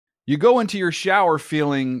You go into your shower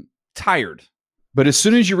feeling tired, but as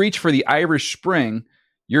soon as you reach for the Irish Spring,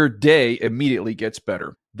 your day immediately gets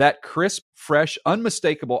better. That crisp, fresh,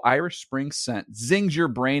 unmistakable Irish Spring scent zings your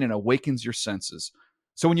brain and awakens your senses.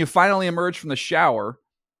 So when you finally emerge from the shower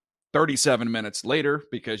 37 minutes later,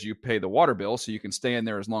 because you pay the water bill so you can stay in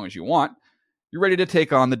there as long as you want, you're ready to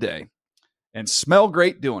take on the day and smell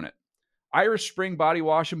great doing it. Irish Spring Body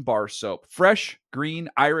Wash and Bar Soap. Fresh, green,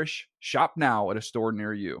 Irish. Shop now at a store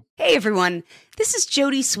near you. Hey, everyone. This is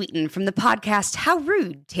Jody Sweeten from the podcast How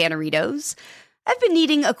Rude, Tanneritos. I've been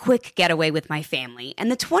needing a quick getaway with my family,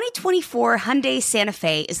 and the 2024 Hyundai Santa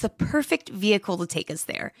Fe is the perfect vehicle to take us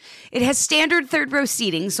there. It has standard third-row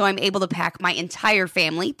seating, so I'm able to pack my entire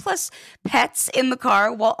family, plus pets, in the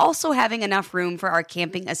car, while also having enough room for our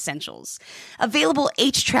camping essentials. Available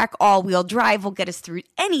H-Track all-wheel drive will get us through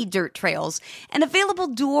any dirt trails, and available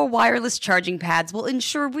dual wireless charging pads will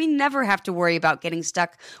ensure we never have to worry about getting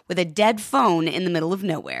stuck with a dead phone in the middle of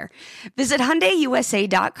nowhere. Visit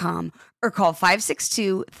HyundaiUSA.com or call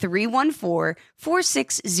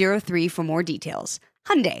 562-314-4603 for more details.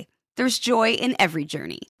 Hyundai, there's joy in every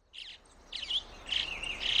journey.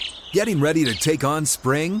 Getting ready to take on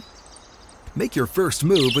spring? Make your first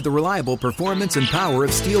move with the reliable performance and power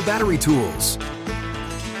of Steel battery tools.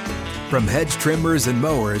 From hedge trimmers and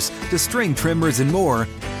mowers to string trimmers and more,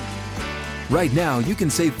 right now you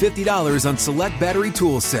can save $50 on select battery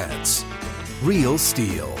tool sets. Real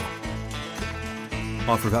Steel.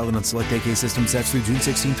 Offer valid on select AK system sets through June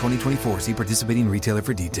 16, 2024. See participating retailer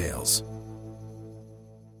for details.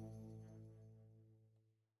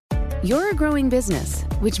 You're a growing business,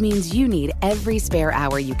 which means you need every spare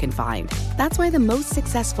hour you can find. That's why the most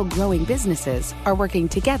successful growing businesses are working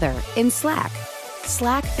together in Slack.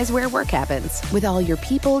 Slack is where work happens, with all your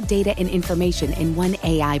people, data, and information in one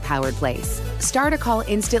AI-powered place. Start a call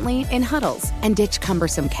instantly in huddles and ditch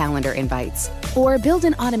cumbersome calendar invites. Or build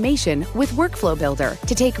an automation with Workflow Builder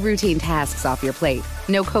to take routine tasks off your plate.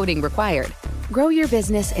 No coding required. Grow your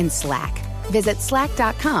business in Slack. Visit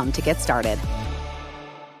slack.com to get started.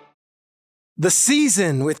 The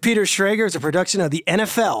Season with Peter Schrager is a production of the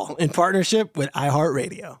NFL in partnership with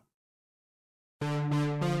iHeartRadio.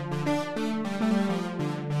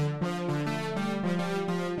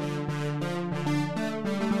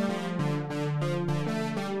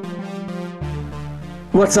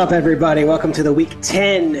 What's up, everybody? Welcome to the Week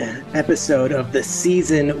 10 episode of The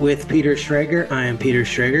Season with Peter Schrager. I am Peter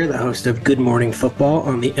Schrager, the host of Good Morning Football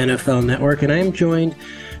on the NFL Network, and I am joined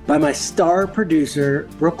by my star producer,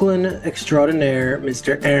 Brooklyn extraordinaire,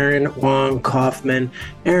 Mr. Aaron Wong Kaufman.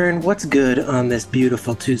 Aaron, what's good on this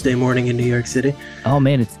beautiful Tuesday morning in New York City? Oh,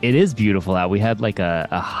 man, it is beautiful out. We had like a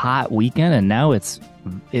hot weekend, and now this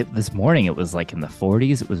morning it was like in the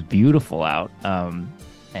 40s. It was beautiful out.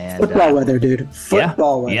 And football weather, dude.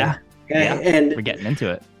 Football weather. Yeah. Okay? Yeah. And we're getting into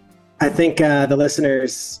it. I think the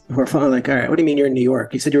listeners who are following, like, all right, what do you mean you're in New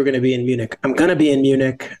York? You said you were going to be in Munich. I'm going to be in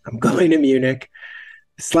Munich. I'm going to Munich.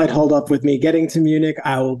 Slight hold up with me getting to Munich.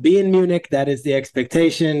 I will be in Munich. That is the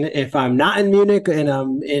expectation. If I'm not in Munich and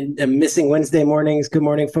I'm missing Wednesday morning's Good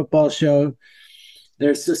Morning Football show,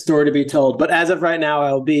 there's a story to be told. But as of right now,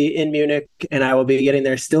 I will be in Munich, and I will be getting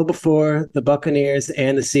there still before the Buccaneers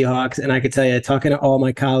and the Seahawks. And I can tell you, talking to all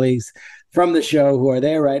my colleagues from the show who are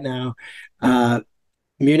there right now,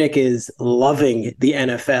 Munich is loving the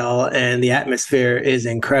NFL, and the atmosphere is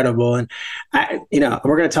incredible. And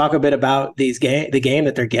we're going to talk a bit about the game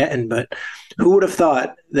that they're getting. But who would have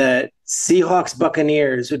thought that Seahawks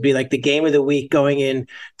Buccaneers would be like the game of the week going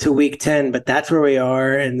into Week 10? But that's where we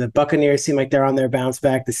are, and the Buccaneers seem like they're on their bounce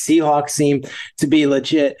back. The Seahawks seem to be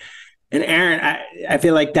legit. And Aaron, I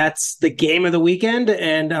feel like that's the game of the weekend,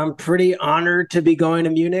 and I'm pretty honored to be going to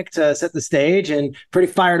Munich to set the stage, and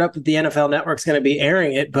pretty fired up that the NFL Network's going to be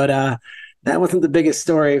airing it. But that wasn't the biggest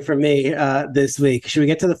story for me this week. Should we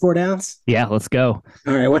get to the 4 downs? Yeah, let's go.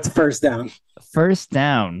 All right, what's first down? First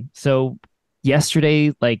down. So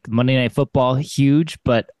yesterday, like Monday Night Football, huge,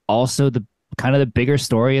 but also the kind of the bigger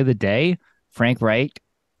story of the day. Frank Reich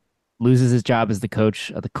loses his job as the coach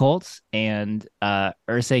of the Colts, and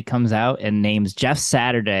Irsay comes out and names Jeff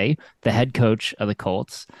Saturday the head coach of the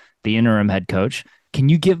Colts, the interim head coach. Can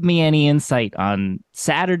you give me any insight on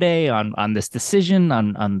Saturday, on this decision,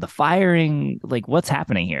 on the firing? Like, what's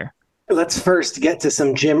happening here? Let's first get to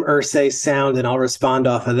some Jim Irsay sound, and I'll respond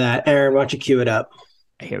off of that. Aaron, why don't you cue it up?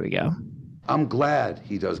 Here we go. I'm glad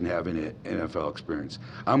he doesn't have any NFL experience.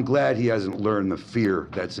 I'm glad he hasn't learned the fear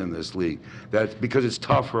that's in this league. That's because it's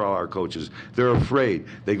tough for all our coaches. They're afraid.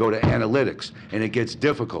 They go to analytics, and it gets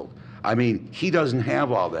difficult. I mean, he doesn't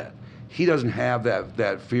have all that. He doesn't have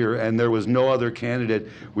that fear, and there was no other candidate.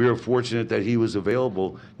 We were fortunate that he was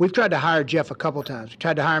available. We've tried to hire Jeff a couple times. We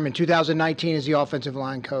tried to hire him in 2019 as the offensive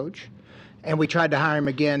line coach, and we tried to hire him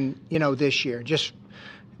again, this year. Just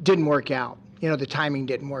didn't work out. The timing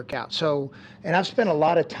didn't work out. So, and I've spent a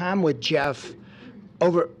lot of time with Jeff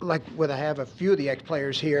I have a few of the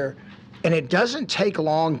ex-players here, and it doesn't take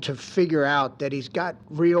long to figure out that he's got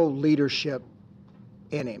real leadership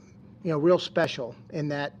in him, real special in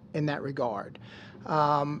that regard.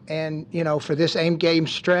 For this aim game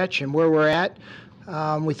stretch and where we're at,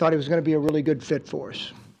 we thought he was going to be a really good fit for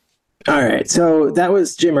us. All right. So that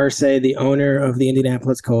was Jim Irsay, the owner of the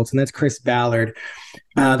Indianapolis Colts, and that's Chris Ballard.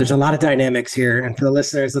 There's a lot of dynamics here. And for the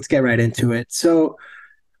listeners, let's get right into it. So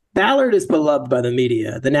Ballard is beloved by the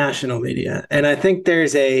media, the national media. And I think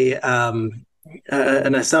there's an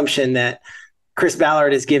assumption that Chris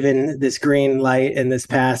Ballard is given this green light and this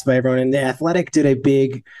pass by everyone. And The Athletic did a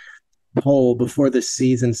big poll before the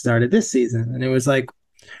season started this season. And it was like,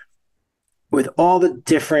 with all the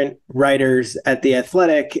different writers at The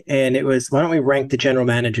Athletic, and it was, why don't we rank the general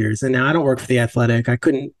managers? And now I don't work for The Athletic. I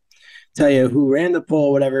couldn't tell you who ran the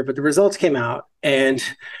poll, whatever, but the results came out. And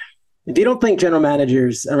if you don't think general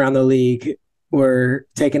managers around the league were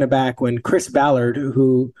taken aback when Chris Ballard,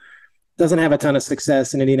 who doesn't have a ton of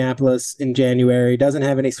success in Indianapolis in January, doesn't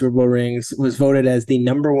have any Super Bowl rings, was voted as the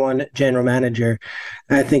number one general manager,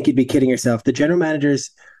 I think you'd be kidding yourself. The general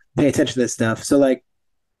managers pay attention to this stuff. So like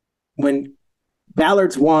when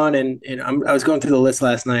Ballard's won, and I was going through the list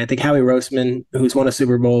last night, I think Howie Roseman, who's won a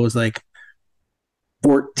Super Bowl, was like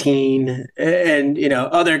 14, and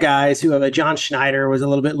other guys who have John Schneider was a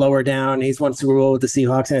little bit lower down. He's won Super Bowl with the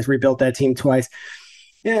Seahawks and has rebuilt that team twice.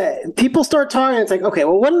 Yeah, people start talking. It's like, okay,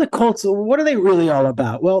 well, what are the Colts? What are they really all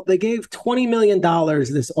about? Well, they gave $20 million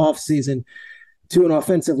this offseason to an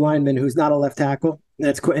offensive lineman who's not a left tackle.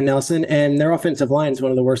 That's Quentin Nelson, and their offensive line is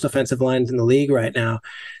one of the worst offensive lines in the league right now.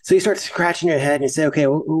 So you start scratching your head and you say, okay,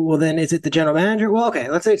 well then is it the general manager? Well, okay,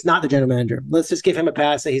 let's say it's not the general manager. Let's just give him a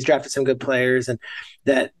pass that he's drafted some good players and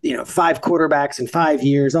that, 5 quarterbacks in 5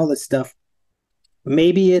 years, all this stuff.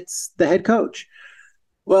 Maybe it's the head coach.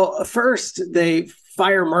 Well, first they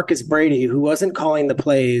fire Marcus Brady, who wasn't calling the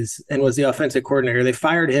plays and was the offensive coordinator. They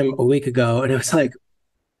fired him a week ago, and it was like,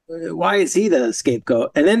 why is he the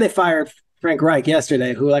scapegoat? And then they fired Frank Reich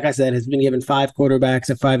yesterday, who, like I said, has been given 5 quarterbacks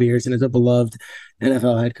in 5 years and is a beloved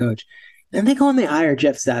NFL head coach. And they go and they hire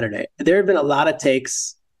Jeff Saturday. There have been a lot of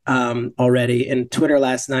takes already, and Twitter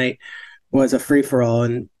last night was a free-for-all.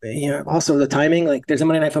 And also the timing, like there's a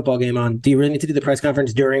Monday Night Football game on. Do you really need to do the press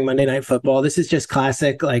conference during Monday Night Football? This is just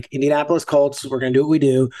classic, like Indianapolis Colts. We're going to do what we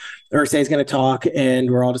do. Irsay's going to talk, and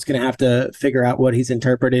we're all just going to have to figure out what he's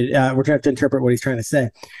interpreted. We're going to have to interpret what he's trying to say.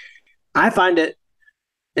 I find it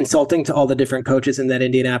insulting to all the different coaches in that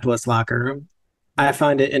Indianapolis locker room. I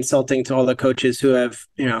find it insulting to all the coaches who have,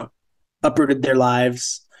 uprooted their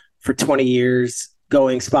lives for 20 years,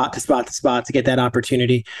 going spot to spot to spot to get that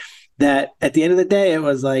opportunity. That at the end of the day, it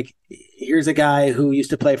was like, here's a guy who used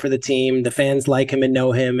to play for the team. The fans like him and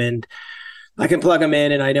know him, and I can plug him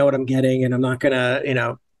in and I know what I'm getting, and I'm not going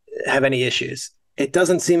to, have any issues. It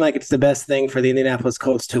doesn't seem like it's the best thing for the Indianapolis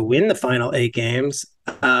Colts to win the final 8 games.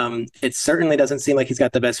 It certainly doesn't seem like he's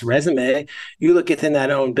got the best resume. You look within that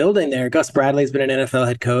own building there. Gus Bradley's been an NFL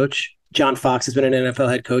head coach. John Fox has been an NFL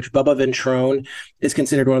head coach. Bubba Ventrone is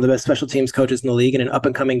considered one of the best special teams coaches in the league and an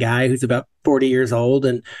up-and-coming guy who's about 40 years old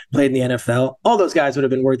and played in the NFL. All those guys would have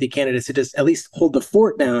been worthy candidates to just at least hold the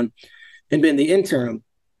fort down and been the interim.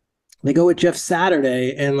 They go with Jeff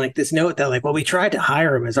Saturday and like this note that like, well, we tried to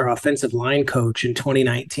hire him as our offensive line coach in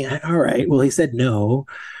 2019. All right. Well, he said no.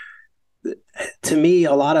 To me,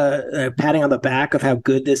 a lot of patting on the back of how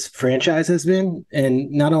good this franchise has been.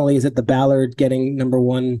 And not only is it the Ballard getting number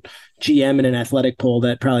 1 GM in an athletic poll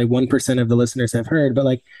that probably 1% of the listeners have heard, but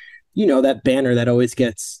like, that banner that always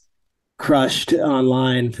gets crushed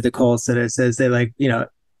online for the Colts that it says they like,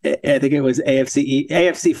 I think it was AFC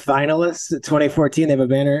finalists 2014. They have a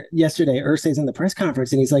banner yesterday. Irsay's in the press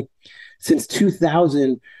conference and he's like, since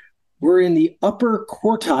 2000, we're in the upper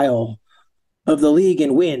quartile of the league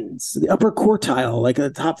in wins, the upper quartile, like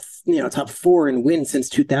the top 4 in wins since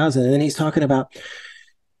 2000. And then he's talking about,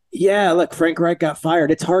 yeah, look, Frank Reich got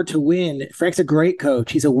fired. It's hard to win. Frank's a great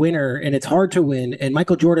coach. He's a winner, and it's hard to win. And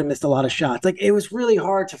Michael Jordan missed a lot of shots. Like, it was really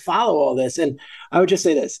hard to follow all this. And I would just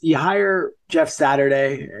say this. You hire Jeff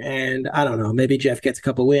Saturday, and I don't know, maybe Jeff gets a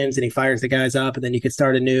couple wins and he fires the guys up, and then you could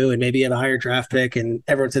start anew, and maybe you have a higher draft pick, and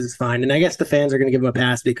everyone says it's fine. And I guess the fans are going to give him a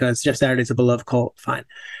pass because Jeff Saturday's a beloved Colt. Fine.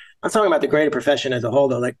 I'm talking about the greater profession as a whole,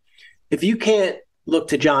 though. Like, if you can't look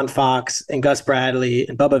to John Fox and Gus Bradley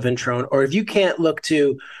and Bubba Ventrone, or if you can't look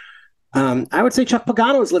to I would say Chuck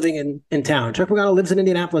Pagano is living in town. Chuck Pagano lives in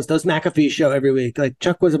Indianapolis, does McAfee's show every week. Like,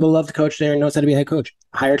 Chuck was a beloved coach there and knows how to be a head coach.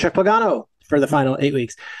 Hire Chuck Pagano for the final 8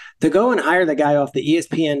 weeks. To go and hire the guy off the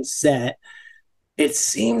ESPN set, it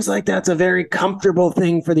seems like that's a very comfortable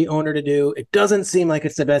thing for the owner to do. It doesn't seem like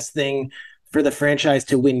it's the best thing for the franchise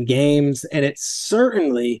to win games. And it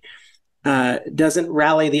certainly doesn't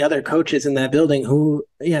rally the other coaches in that building who,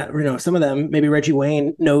 some of them, maybe Reggie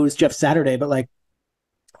Wayne knows Jeff Saturday, but like,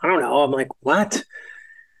 I don't know. I'm like, what?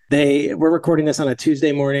 We're recording this on a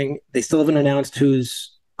Tuesday morning. They still haven't announced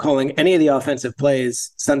who's calling any of the offensive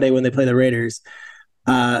plays Sunday when they play the Raiders.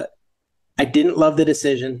 I didn't love the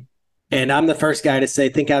decision. And I'm the first guy to say,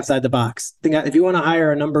 think outside the box. If you want to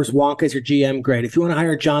hire a numbers wonk as your GM, great. If you want to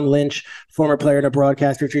hire John Lynch, former player and a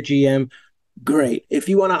broadcaster, as your GM, great. If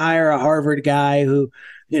you want to hire a Harvard guy who,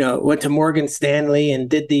 went to Morgan Stanley and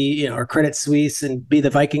did or Credit Suisse and be the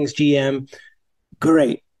Vikings GM,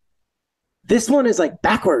 great. This one is like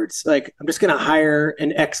backwards. Like, I'm just going to hire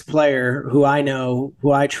an ex-player who I know,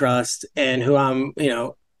 who I trust, and who I'm,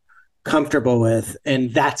 comfortable with,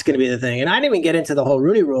 and that's going to be the thing. And I didn't even get into the whole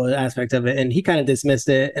Rooney Rule aspect of it, and he kind of dismissed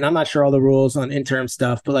it. And I'm not sure all the rules on interim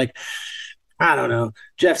stuff, but like, I don't know.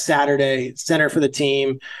 Jeff Saturday, center for the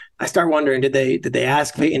team. I start wondering, did they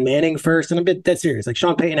ask Peyton Manning first? And I'm a bit dead serious. Like,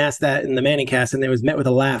 Sean Payton asked that in the Manning cast, and it was met with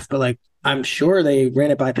a laugh. But like, I'm sure they ran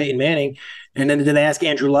it by Peyton Manning. And then did they ask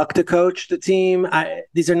Andrew Luck to coach the team?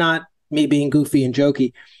 These are not me being goofy and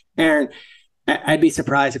jokey. Aaron, I'd be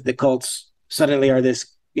surprised if the Colts suddenly are this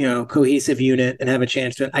cohesive unit and have a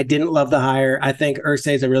chance to. I didn't love the hire. I think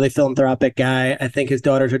Irsay is a really philanthropic guy. I think his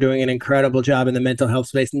daughters are doing an incredible job in the mental health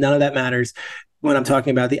space. None of that matters when I'm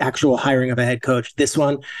talking about the actual hiring of a head coach. This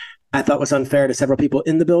one I thought was unfair to several people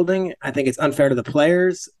in the building. I think it's unfair to the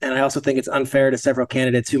players. And I also think it's unfair to several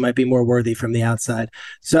candidates who might be more worthy from the outside.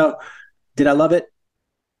 So did I love it?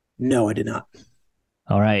 No, I did not.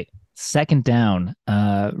 All right. Second down.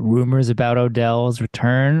 Rumors about Odell's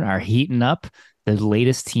return are heating up. The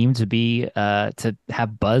latest team to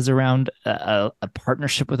have buzz around a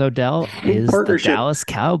partnership with Odell is the Dallas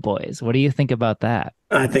Cowboys. What do you think about that?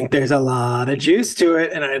 I think there's a lot of juice to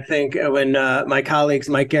it. And I think when my colleagues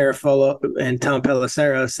Mike Garafolo and Tom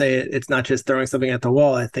Pelissero say it's not just throwing something at the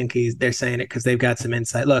wall, I think they're saying it because they've got some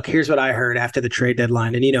insight. Look, here's what I heard after the trade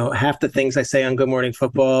deadline. And, half the things I say on Good Morning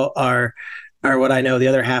Football are what I know. The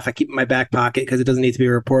other half I keep in my back pocket because it doesn't need to be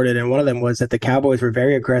reported. And one of them was that the Cowboys were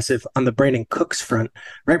very aggressive on the Brandon Cooks front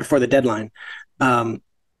right before the deadline.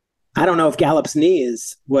 I don't know if Gallup's knee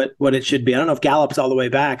is what it should be. I don't know if Gallup's all the way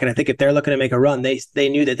back. And I think if they're looking to make a run, they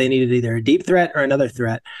knew that they needed either a deep threat or another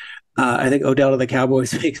threat. I think Odell to the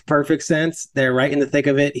Cowboys makes perfect sense. They're right in the thick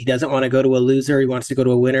of it. He doesn't want to go to a loser. He wants to go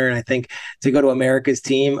to a winner. And I think to go to America's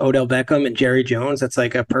team, Odell Beckham and Jerry Jones, that's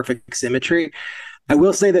like a perfect symmetry. I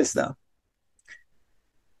will say this, though.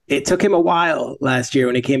 It took him a while last year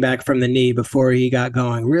when he came back from the knee before he got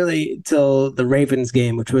going, really till the Ravens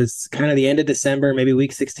game, which was kind of the end of December, maybe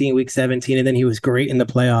week 16, week 17. And then he was great in the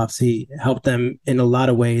playoffs. He helped them in a lot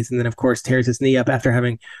of ways. And then, of course, tears his knee up after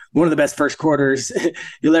having one of the best first quarters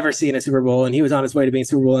you'll ever see in a Super Bowl. And he was on his way to being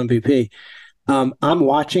Super Bowl MVP. I'm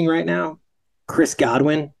watching right now Chris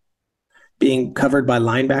Godwin being covered by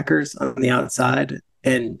linebackers on the outside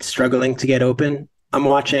and struggling to get open. I'm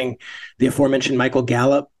watching the aforementioned Michael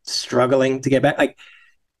Gallup struggling to get back. Like,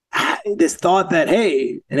 this thought that,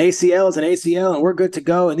 hey, an ACL is an ACL and we're good to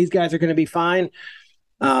go and these guys are going to be fine.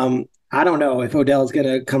 I don't know if Odell is going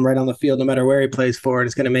to come right on the field no matter where he plays for, and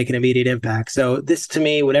it's going to make an immediate impact. So this, to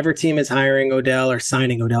me, whatever team is hiring Odell or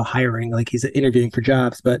signing Odell, hiring, like he's interviewing for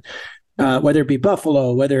jobs, but whether it be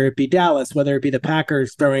Buffalo, whether it be Dallas, whether it be the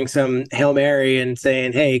Packers throwing some Hail Mary and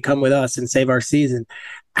saying, hey, come with us and save our season,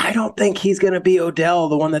 I don't think he's going to be Odell,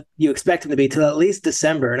 the one that you expect him to be, till at least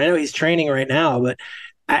December. And I know he's training right now, but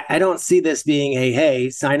I don't see this being a, hey,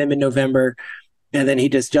 sign him in November, and then he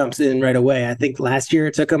just jumps in right away. I think last year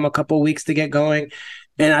it took him a couple of weeks to get going.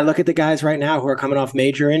 And I look at the guys right now who are coming off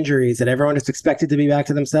major injuries that everyone is expected to be back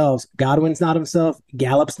to themselves. Godwin's not himself.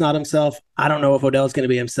 Gallup's not himself. I don't know if Odell's going to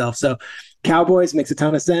be himself. So Cowboys makes a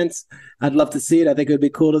ton of sense. I'd love to see it. I think it would be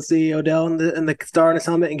cool to see Odell in the star on his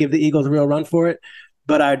helmet and give the Eagles a real run for it.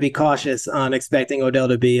 But I would be cautious on expecting Odell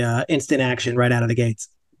to be instant action right out of the gates.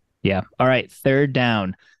 Yeah. All right. Third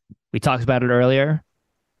down. We talked about it earlier.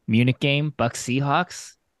 Munich game, Bucs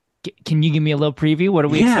Seahawks. Can you give me a little preview? What are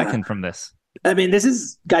we expecting from this? I mean, this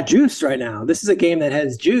has got juice right now. This is a game that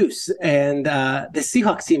has juice. And the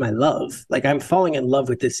Seahawks team I love. Like, I'm falling in love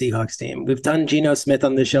with this Seahawks team. We've done Geno Smith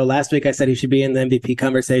on the show. Last week I said he should be in the MVP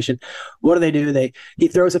conversation. What do? He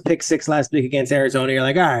throws a pick six last week against Arizona. You're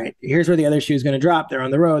like, all right, here's where the other shoe is going to drop. They're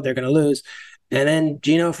on the road. They're going to lose. And then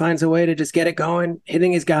Geno finds a way to just get it going,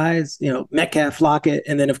 hitting his guys, Metcalf, Lockett,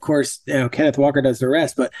 and then, of course, Kenneth Walker does the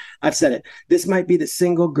rest. But I've said it. This might be the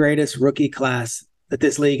single greatest rookie class that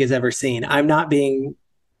this league has ever seen. I'm not being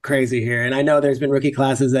crazy here. And I know there's been rookie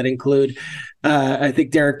classes that include, I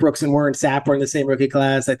think Derek Brooks and Warren Sapp were in the same rookie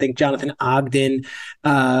class. I think Jonathan Ogden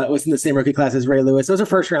was in the same rookie class as Ray Lewis. Those are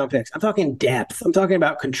first-round picks. I'm talking depth. I'm talking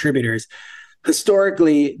about contributors.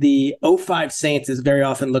 Historically, the '05 Saints is very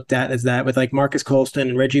often looked at as that, with like Marcus Colston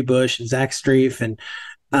and Reggie Bush and Zach Strief, and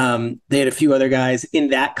they had a few other guys in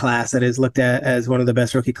that class that is looked at as one of the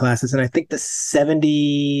best rookie classes. And I think the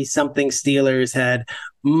 70-something Steelers had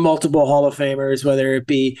multiple Hall of Famers, whether it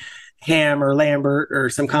be Ham or Lambert or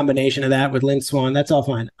some combination of that with Lynn Swann. That's all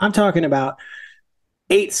fine. I'm talking about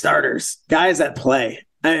 8 starters, guys that play.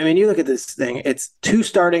 I mean, you look at this thing, it's 2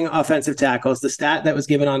 starting offensive tackles. The stat that was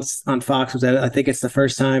given on Fox was that I think it's the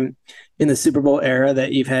first time in the Super Bowl era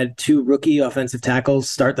that you've had 2 rookie offensive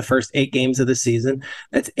tackles start the first 8 games of the season.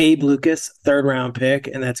 That's Abe Lucas, 3rd-round pick,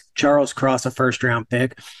 and that's Charles Cross, a 1st-round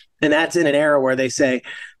pick. And that's in an era where they say,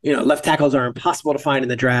 left tackles are impossible to find in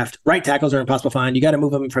the draft. Right tackles are impossible to find. You got to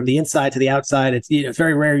move them from the inside to the outside. It's it's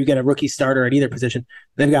very rare you get a rookie starter at either position.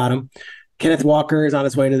 They've got them. Kenneth Walker is on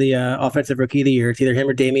his way to the Offensive Rookie of the Year. It's either him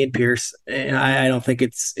or Dameon Pierce. And I don't think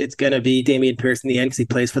it's going to be Dameon Pierce in the end because he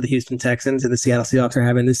plays for the Houston Texans and the Seattle Seahawks are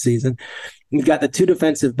having this season. You've got the 2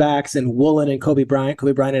 defensive backs and Woolen and Kobe Bryant.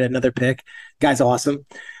 Kobe Bryant had another pick. Guy's awesome.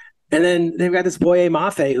 And then they've got this Boye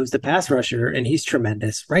Mafe, who's the pass rusher, and he's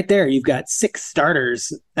tremendous. Right there, you've got 6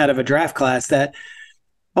 starters out of a draft class that,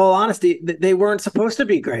 all honesty, they weren't supposed to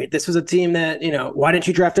be great. This was a team that, why didn't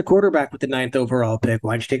you draft a quarterback with the 9th overall pick?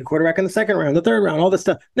 Why didn't you take a quarterback in the 2nd round, the 3rd round, all this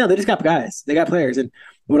stuff? No, they just got guys. They got players. And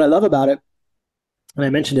what I love about it, and I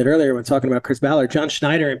mentioned it earlier when talking about Chris Ballard, John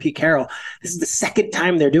Schneider and Pete Carroll, this is the 2nd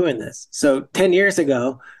time they're doing this. So 10 years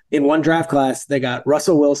ago, in one draft class, they got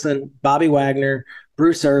Russell Wilson, Bobby Wagner,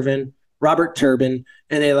 Bruce Irvin, Robert Turbin,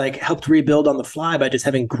 and they helped rebuild on the fly by just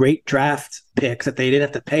having great draft picks that they didn't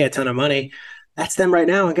have to pay a ton of money. That's them right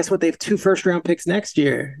now. And guess what? They have 2 first-round picks next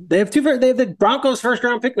year. They have the Broncos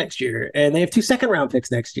first-round pick next year, and they have 2 second-round picks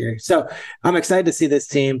next year. So I'm excited to see this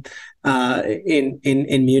team in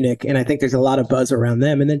Munich, and I think there's a lot of buzz around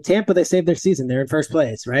them. And then Tampa, they saved their season. They're in first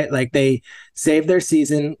place, right? They saved their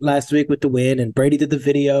season last week with the win. And Brady did the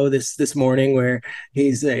video this morning where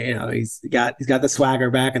he's got the swagger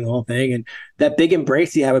back and the whole thing. And that big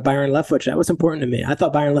embrace he had with Byron Leftwich, that was important to me. I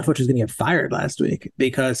thought Byron Leftwich was going to get fired last week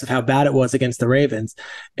because of how bad it was against the Ravens.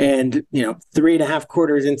 And 3.5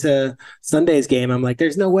 quarters into Sunday's game, I'm like,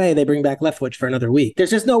 there's no way they bring back Leftwich for another week.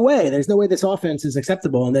 There's just no way. There's no way this offense is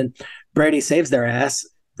acceptable. And then Brady saves their ass,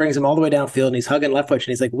 brings him all the way downfield, and he's hugging Leftwich, and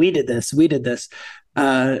he's like, we did this.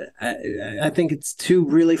 I think it's 2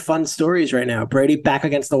 really fun stories right now. Brady back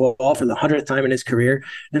against the wall for the 100th time in his career,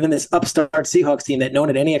 and then this upstart Seahawks team that no one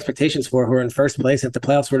had any expectations for, who are in first place if the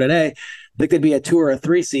playoffs were today. I think they'd be a 2 or a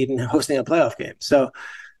 3 seed and hosting a playoff game. So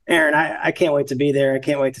Aaron, I can't wait to be there. I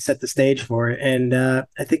can't wait to set the stage for it. And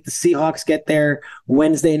I think the Seahawks get there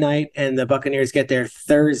Wednesday night and the Buccaneers get there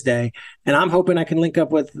Thursday. And I'm hoping I can link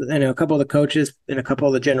up with a couple of the coaches and a couple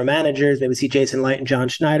of the general managers, maybe see Jason Light and John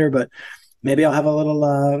Schneider, but maybe I'll have a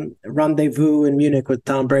little rendezvous in Munich with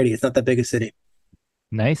Tom Brady. It's not that big a city.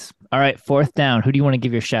 Nice. All right, 4th down. Who do you want to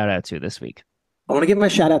give your shout out to this week? I want to give my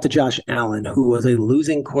shout out to Josh Allen, who was a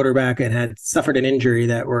losing quarterback and had suffered an injury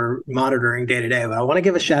that we're monitoring day to day. But I want to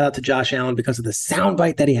give a shout out to Josh Allen because of the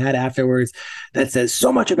soundbite that he had afterwards that says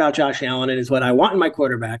so much about Josh Allen and is what I want in my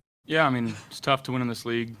quarterback. Yeah, I mean, it's tough to win in this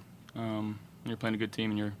league. You're playing a good team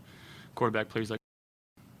and your quarterback plays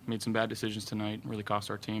made some bad decisions tonight, really cost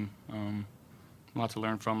our team. A lot to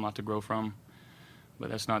learn from, a lot to grow from. But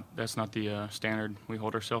that's not the standard we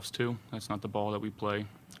hold ourselves to. That's not the ball that we play.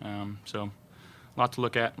 So a lot to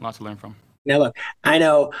look at, a lot to learn from. Now, look, I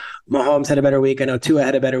know Mahomes had a better week. I know Tua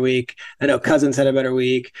had a better week. I know Cousins had a better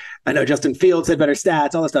week. I know Justin Fields had better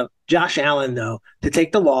stats, all this stuff. Josh Allen, though, to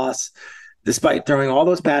take the loss, despite throwing all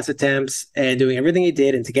those pass attempts and doing everything he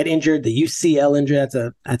did, and to get injured, the UCL injury, that's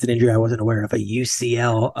an injury I wasn't aware of, a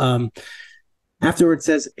UCL. Afterwards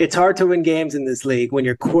says, it's hard to win games in this league when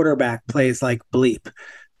your quarterback plays like bleep.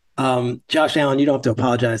 Josh Allen, you don't have to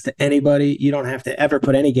apologize to anybody. You don't have to ever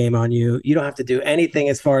put any game on you. You don't have to do anything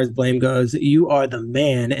as far as blame goes. You are the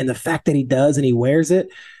man. And the fact that he does and he wears it,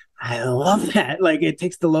 I love that. It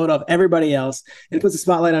takes the load off everybody else and puts a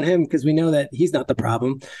spotlight on him because we know that he's not the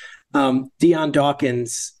problem. Deion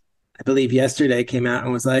Dawkins, I believe yesterday, came out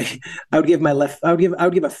and was like, I would give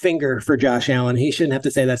a finger for Josh Allen. He shouldn't have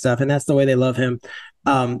to say that stuff. And that's the way they love him.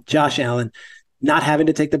 Josh Allen, not having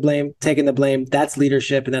to take the blame, taking the blame. That's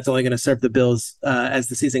leadership, and that's only going to serve the Bills as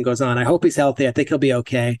the season goes on. I hope he's healthy. I think he'll be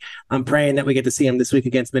okay. I'm praying that we get to see him this week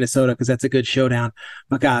against Minnesota because that's a good showdown.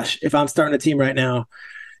 But gosh, if I'm starting a team right now,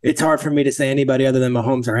 it's hard for me to say anybody other than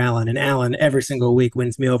Mahomes or Allen. And Allen every single week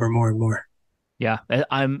wins me over more and more. Yeah,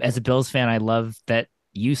 I'm as a Bills fan, I love that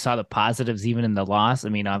you saw the positives even in the loss. I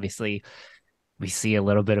mean, obviously, we see a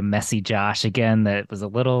little bit of messy Josh again. That was a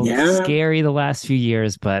little scary the last few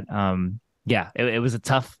years, but it was a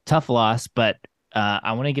tough loss. But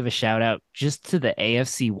I want to give a shout out just to the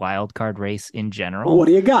AFC wildcard race in general. What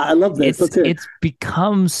do you got? I love this. It's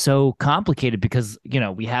become so complicated because,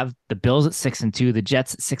 we have the Bills at 6-2, the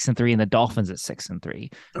Jets at 6-3, and the Dolphins at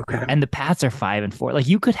 6-3. Okay. And the Pats are 5-4. Like,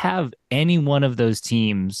 you could have any one of those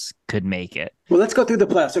teams could make it. Well, let's go through the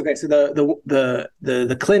playoffs. Okay, so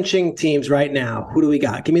the clinching teams right now, who do we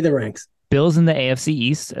got? Give me the ranks. Bills in the AFC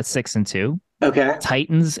East at 6-2. Okay.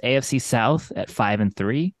 Titans AFC South at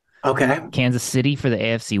 5-3. Okay. Kansas City for the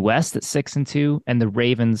AFC West at 6-2, and the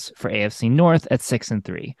Ravens for AFC North at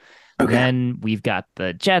 6-3. Okay. Then we've got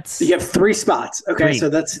the Jets. You have 3 spots. Okay, so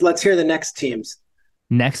let's hear the next teams.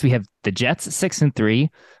 Next, we have the Jets at 6-3.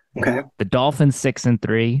 Okay. The Dolphins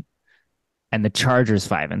 6-3, and the Chargers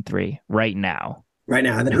 5-3 right now. Right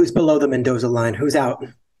now, and then who's below the Mendoza line? Who's out?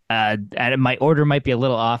 And my order might be a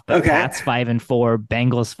little off, but Pats 5-4,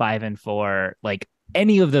 Bengals 5-4, like.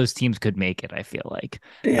 Any of those teams could make it, I feel like.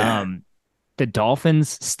 Yeah. The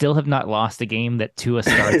Dolphins still have not lost a game that Tua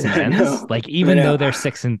starts and ends. Like, even though they're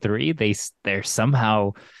 6-3, they're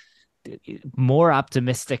somehow more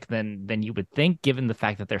optimistic than you would think, given the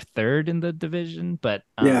fact that they're third in the division. But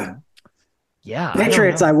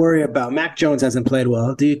Patriots, I worry about. Mac Jones hasn't played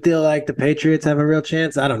well. Do you feel like the Patriots have a real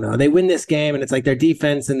chance? I don't know. They win this game, and it's like their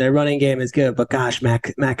defense and their running game is good. But gosh,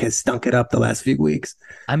 Mac has stunk it up the last few weeks.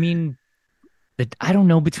 I mean, I don't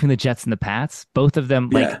know between the Jets and the Pats. Both of them,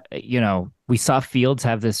 we saw Fields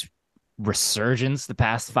have this resurgence the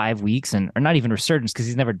past 5 weeks, or not even resurgence because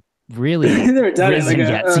he's never really done it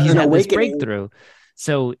yet. So he's had this breakthrough.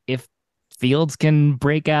 So if Fields can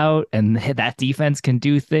break out and that defense can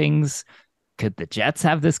do things, could the Jets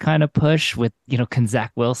have this kind of push with, can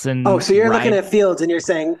Zach Wilson? Oh, so you're looking at Fields and you're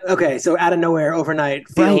saying, okay, so out of nowhere overnight,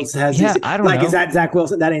 Fields has these, I don't know. Is that Zach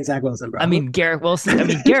Wilson? That ain't Zach Wilson, bro. I mean, Garrett Wilson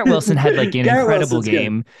had like an incredible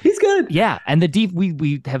game. Good. He's good. Yeah. And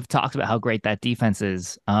we have talked about how great that defense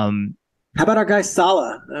is. How about our guy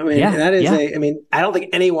Saleh? I mean, I don't think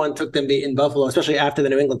anyone took them in Buffalo, especially after the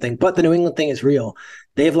New England thing, but the New England thing is real.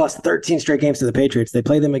 They've lost 13 straight games to the Patriots. They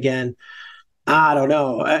play them again. I don't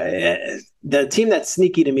know. The team that's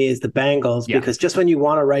sneaky to me is the Bengals because just when you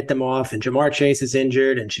want to write them off and Jamar Chase is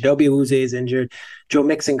injured and Chidobe Awuzie is injured, Joe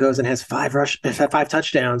Mixon goes and has 5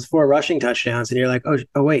 touchdowns, 4 rushing touchdowns. And you're like,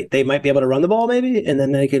 oh, wait, they might be able to run the ball maybe. And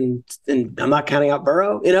then they can, and I'm not counting out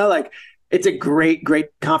Burrow, it's a great, great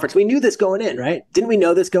conference. We knew this going in, right? Didn't we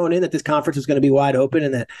know this going in that this conference was going to be wide open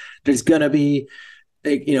and that there's going to be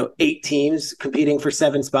 8 teams competing for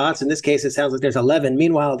 7 spots. In this case, it sounds like there's 11.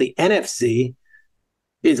 Meanwhile, the NFC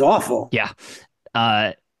is awful. Yeah.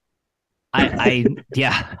 I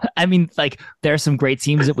mean, like, there are some great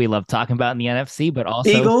teams that we love talking about in the NFC, but also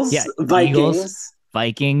Eagles,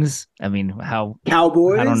 Vikings. I mean,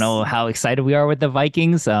 Cowboys. I don't know how excited we are with the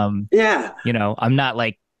Vikings. I'm not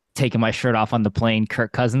like taking my shirt off on the plane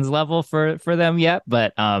Kirk Cousins level for them yet,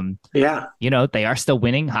 but they are still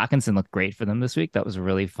winning. Hawkinson looked great for them this week. That was a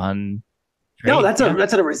really fun trade. No, that's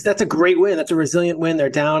a great win. That's a resilient win. They're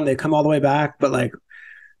down, they come all the way back, but like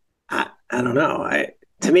I don't know.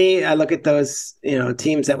 To me, I look at those,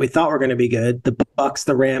 teams that we thought were going to be good, the Bucks,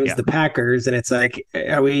 the Rams, the Packers, and it's like,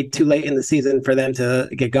 are we too late in the season for them to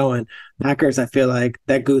get going? Packers, I feel like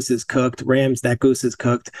that goose is cooked. Rams, that goose is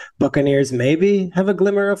cooked. Buccaneers maybe have a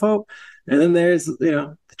glimmer of hope. And then there's,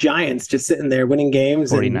 the Giants just sitting there winning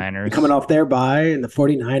games. 49ers. And coming off their bye, and the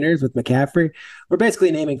 49ers with McCaffrey. We're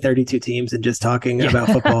basically naming 32 teams and just talking about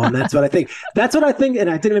football. And that's what I think. And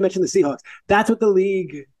I didn't even mention the Seahawks. That's what the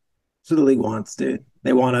league wants, dude.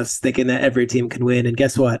 They want us thinking that every team can win. And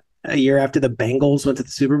guess what? A year after the Bengals went to the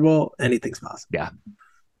Super Bowl, anything's possible. Yeah.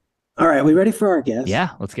 All right. We ready for our guest? Yeah.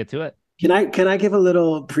 Let's get to it. Can I give a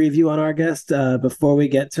little preview on our guest before we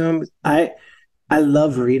get to him? I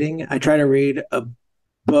love reading. I try to read a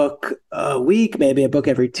book a week, maybe a book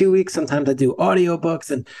every 2 weeks. Sometimes I do audiobooks,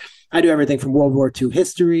 and I do everything from World War II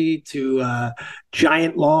history to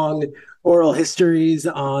giant long oral histories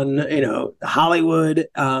on, Hollywood.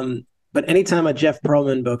 But anytime a Jeff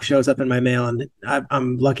Pearlman book shows up in my mail, and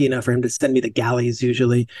I'm lucky enough for him to send me the galleys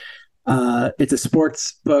usually, it's a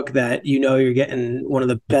sports book that you're getting one of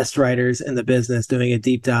the best writers in the business doing a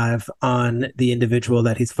deep dive on the individual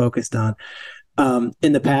that he's focused on.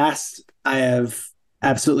 In the past, I have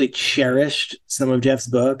absolutely cherished some of Jeff's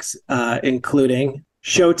books, including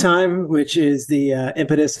Showtime, which is the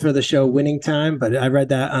impetus for the show Winning Time. But I read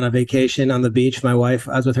that on a vacation on the beach. I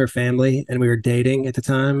was with her family and we were dating at the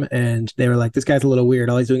time. And they were like, this guy's a little weird.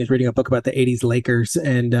 All he's doing is reading a book about the 80s Lakers.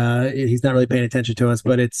 And he's not really paying attention to us.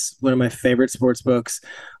 But it's one of my favorite sports books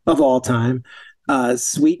of all time.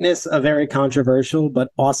 Sweetness, a very controversial but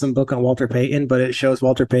awesome book on Walter Payton. But it shows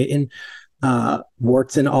Walter Payton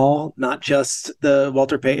warts and all, not just the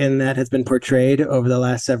Walter Payton that has been portrayed over the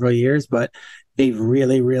last several years, but a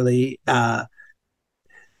really, really, I'd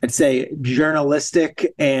say,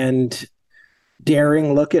 journalistic and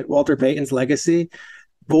daring look at Walter Payton's legacy.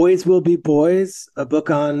 Boys Will Be Boys, a book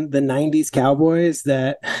on the 90s Cowboys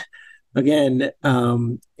that, again,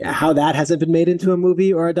 how that hasn't been made into a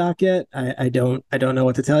movie or a doc yet, I don't know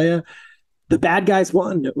what to tell you. The Bad Guys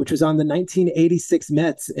Won, which was on the 1986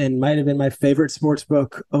 Mets and might have been my favorite sports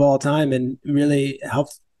book of all time and really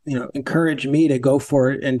helped, encourage me to go for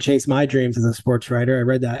it and chase my dreams as a sports writer. I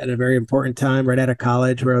read that at a very important time right out of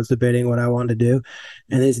college where I was debating what I wanted to do.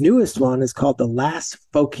 And his newest one is called The Last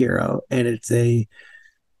Folk Hero, and it's a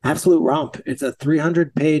absolute romp. It's a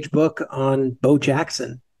 300-page book on Bo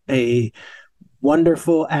Jackson, a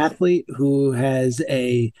wonderful athlete who has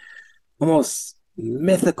a almost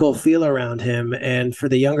mythical feel around him, and for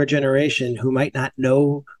the younger generation who might not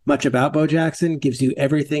know much about Bo Jackson, gives you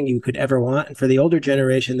everything you could ever want. And for the older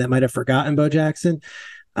generation that might have forgotten Bo Jackson,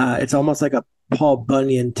 it's almost like a Paul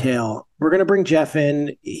Bunyan tale. We're going to bring Jeff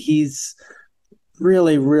in. He's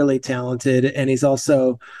really, really talented, and he's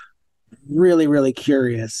also really, really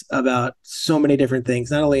curious about so many different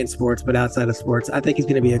things, not only in sports but outside of sports. I think he's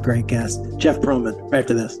going to be a great guest. Jeff Pearlman, right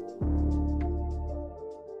after this.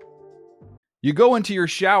 You go into your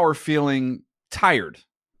shower feeling tired,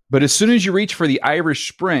 but as soon as you reach for the Irish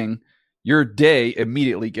Spring, your day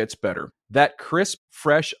immediately gets better. That crisp,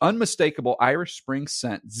 fresh, unmistakable Irish Spring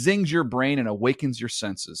scent zings your brain and awakens your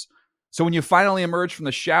senses. So when you finally emerge from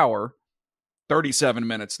the shower, 37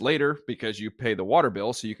 minutes later, because you pay the water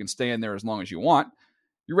bill so you can stay in there as long as you want,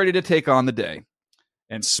 you're ready to take on the day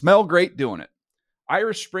and smell great doing it.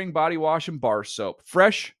 Irish Spring Body Wash and Bar Soap.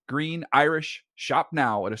 Fresh, green, Irish. Shop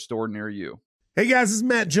now at a store near you. Hey guys, this is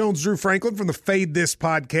Matt Jones, Drew Franklin from the Fade This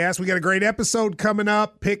podcast. We got a great episode coming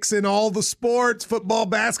up, picks in all the sports, football,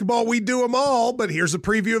 basketball, we do them all, but here's a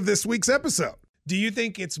preview of this week's episode. Do you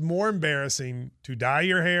think it's more embarrassing to dye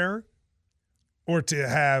your hair or to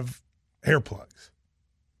have hair plugs?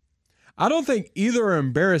 I don't think either are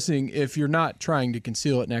embarrassing if you're not trying to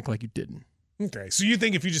conceal it and act like you didn't. Okay, so you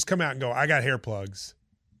think if you just come out and go, I got hair plugs.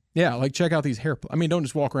 Yeah, like check out these hair plugs. I mean, don't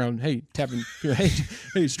just walk around, hey, tapping,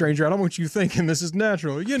 hey, stranger, I don't want you thinking this is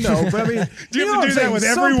natural. But I mean, do you have to do that with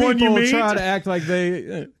everyone you meet? Try to act like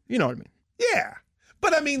they, you know what I mean? Yeah,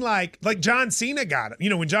 but I mean, like John Cena got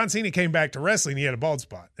it. When John Cena came back to wrestling, he had a bald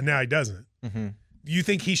spot, and now he doesn't. Mm-hmm. Do you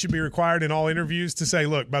think he should be required in all interviews to say,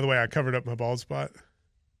 look, by the way, I covered up my bald spot?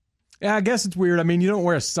 Yeah, I guess it's weird. I mean, you don't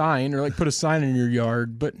wear a sign or put a sign in your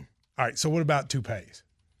yard, but. All right, so what about toupees?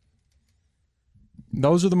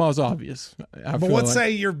 Those are the most obvious. But let's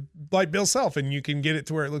say you're like Bill Self and you can get it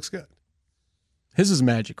to where it looks good. His is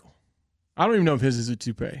magical. I don't even know if his is a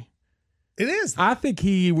toupee. It is. I think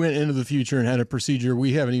he went into the future and had a procedure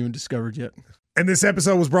we haven't even discovered yet. And this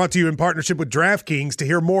episode was brought to you in partnership with DraftKings. To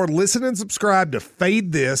hear more, listen and subscribe to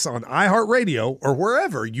Fade This on iHeartRadio or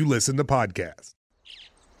wherever you listen to podcasts.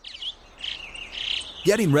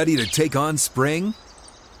 Getting ready to take on spring?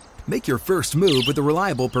 Make your first move with the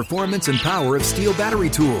reliable performance and power of Steel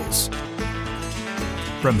battery tools.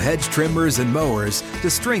 From hedge trimmers and mowers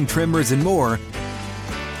to string trimmers and more,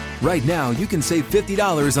 right now you can save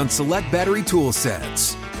 $50 on select battery tool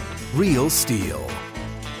sets. Real Steel.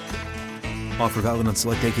 Offer valid on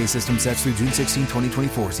select AK system sets through June 16,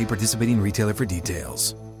 2024. See participating retailer for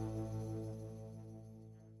details.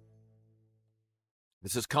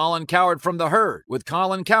 This is Colin Cowherd from The Herd with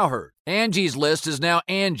Colin Cowherd. Angie's List is now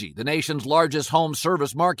Angie, the nation's largest home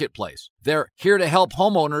service marketplace. They're here to help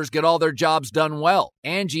homeowners get all their jobs done well.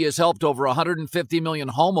 Angie has helped over 150 million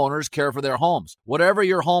homeowners care for their homes. Whatever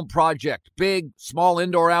your home project, big, small,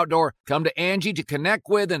 indoor, outdoor, come to Angie to connect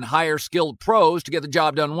with and hire skilled pros to get the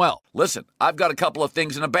job done well. Listen, I've got a couple of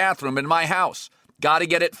things in a bathroom in my house. Got to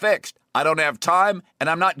get it fixed. I don't have time, and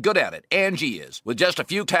I'm not good at it. Angie is. With just a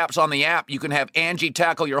few taps on the app, you can have Angie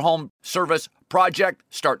tackle your home service project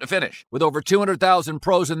start to finish. With over 200,000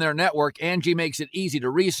 pros in their network, Angie makes it easy to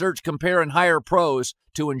research, compare, and hire pros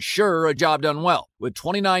to ensure a job done well. With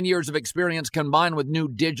 29 years of experience combined with new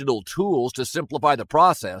digital tools to simplify the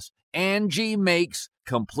process, Angie makes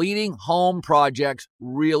completing home projects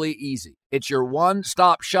really easy. It's your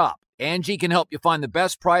one-stop shop. Angie can help you find the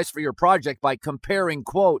best price for your project by comparing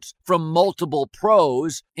quotes from multiple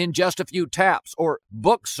pros in just a few taps, or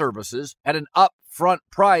book services at an upfront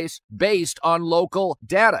price based on local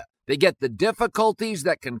data. They get the difficulties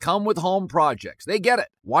that can come with home projects. They get it.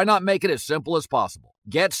 Why not make it as simple as possible?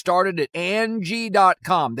 Get started at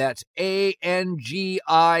Angie.com. That's ANGI.com,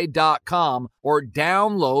 or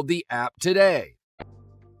download the app today.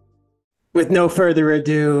 With no further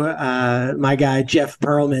ado, my guy Jeff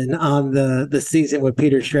Pearlman on the season with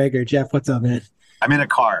Peter Schrager. Jeff, what's up, man? I'm in a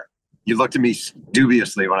car. You looked at me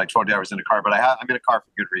dubiously when I told you I was in a car, but I'm in a car for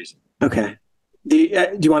good reason. Okay. Do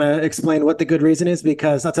you want to explain what the good reason is?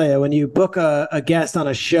 Because I'll tell you, when you book a guest on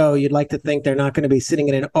a show, you'd like to think they're not going to be sitting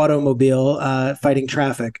in an automobile fighting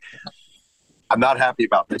traffic. I'm not happy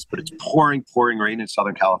about this, but it's pouring rain in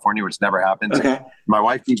Southern California, which never happens. Okay. My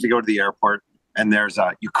wife needs to go to the airport, and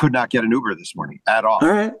you could not get an Uber this morning at all. All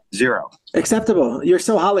right. Zero. Acceptable. You're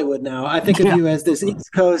so Hollywood now. I think of you as this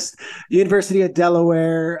East Coast, University of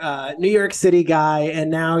Delaware, New York City guy, and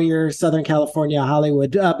now you're Southern California,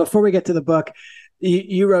 Hollywood. Before we get to the book,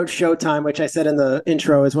 you wrote Showtime, which I said in the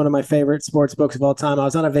intro is one of my favorite sports books of all time. I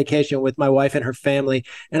was on a vacation with my wife and her family,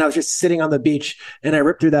 and I was just sitting on the beach, and I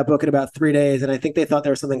ripped through that book in about 3 days, and I think they thought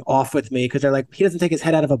there was something off with me because they're like, he doesn't take his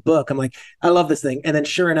head out of a book. I'm like, I love this thing. And then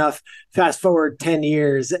sure enough, fast forward 10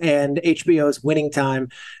 years, and HBO's Winning Time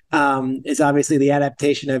is obviously the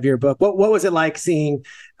adaptation of your book. What was it like seeing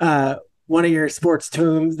one of your sports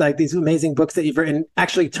tombs, like these amazing books that you've written,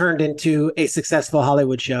 actually turned into a successful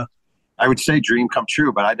Hollywood show? I would say dream come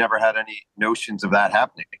true, but I never had any notions of that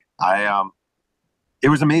happening. It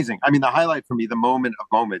was amazing. I mean, the highlight for me, the moment of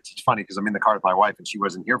moments, it's funny because I'm in the car with my wife and she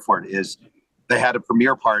wasn't here for it, is they had a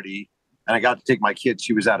premiere party and I got to take my kid.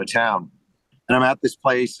 She was out of town. And I'm at this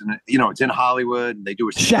place and, it's in Hollywood and they do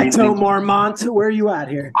a Chateau Marmont. Where are you at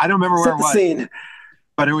here? I don't remember where it was. Scene.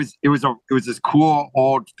 But it was this cool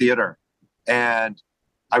old theater. And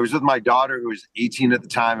I was with my daughter who was 18 at the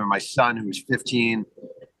time and my son who was 15.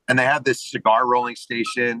 And they had this cigar rolling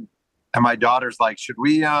station. And my daughter's like,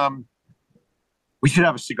 we should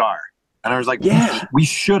have a cigar. And I was like, yeah, we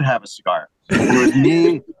should have a cigar. And it was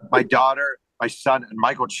me, my daughter, my son, and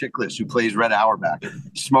Michael Chiklis, who plays Red Auerbach,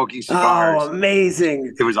 smoking cigars. Oh,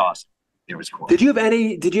 amazing. It was awesome. It was cool. Did you have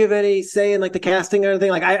any say in like the casting or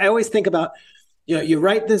anything? Like I always think about, you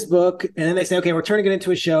write this book and then they say, okay, we're turning it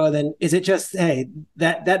into a show. And then is it just, hey,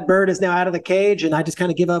 that bird is now out of the cage and I just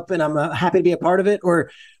kind of give up and I'm happy to be a part of it?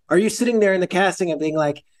 Or are you sitting there in the casting and being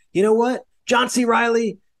like, you know what? John C.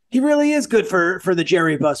 Reilly, he really is good for the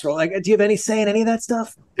Jerry Buss role. Like, do you have any say in any of that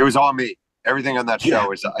stuff? It was all me. Everything on that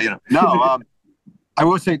show is, no, I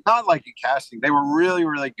will say not like in casting. They were really,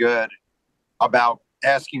 really good about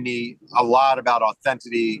asking me a lot about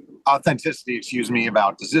authenticity,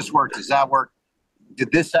 about does this work? Does that work?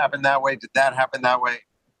 Did this happen that way? Did that happen that way?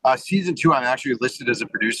 Season 2, I'm actually listed as a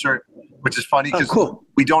producer, which is funny because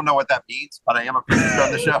we don't know what that means, but I am a producer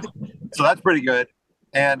on the show. So that's pretty good.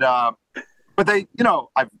 And, but they,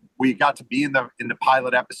 we got to be in the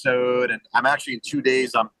pilot episode and I'm actually in 2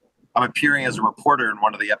 days, I'm appearing as a reporter in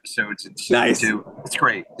one of the episodes in season 2. It's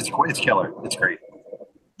great. It's killer. It's great.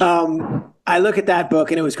 I look at that book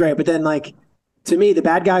and it was great, but then like, to me, the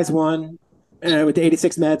bad guys won with the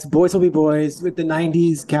 86 Mets, boys will be boys with the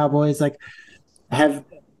 90s Cowboys. Like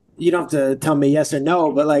you don't have to tell me yes or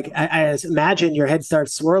no, but like, I imagine your head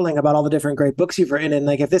starts swirling about all the different great books you've written. And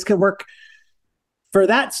like, if this could work for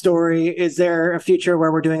that story, is there a future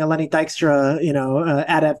where we're doing a Lenny Dykstra,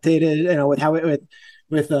 adapted,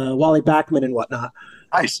 with Wally Backman and whatnot?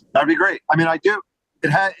 Nice. That'd be great. I mean, I do.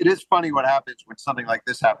 It is funny what happens when something like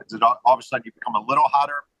this happens. All of a sudden you become a little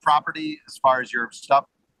hotter property as far as your stuff.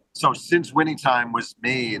 So since Winning Time was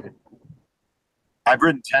made, I've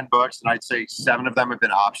written 10 books and I'd say 7 of them have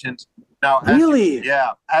been options. Now, really?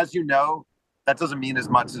 As you know, that doesn't mean as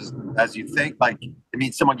much as you think. Like, it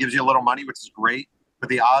means someone gives you a little money, which is great, but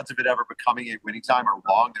the odds of it ever becoming a Winning Time are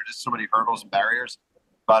long. There are just so many hurdles and barriers.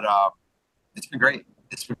 But it's been great.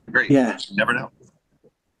 It's been great. Yeah. You never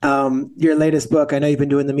know. Your latest book, I know you've been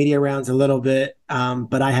doing the media rounds a little bit,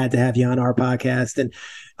 but I had to have you on our podcast. And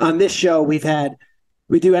on this show, we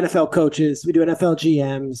do NFL coaches, we do NFL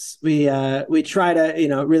GMs. We try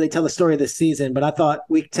to, really tell the story of this season, but I thought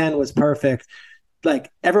week 10 was perfect.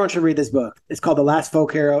 Like, everyone should read this book. It's called The Last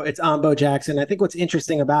Folk Hero. It's on Bo Jackson. I think what's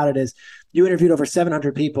interesting about it is you interviewed over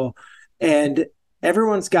 700 people, and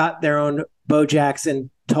everyone's got their own Bo Jackson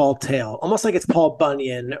tall tale, almost like it's Paul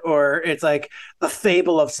Bunyan or it's like a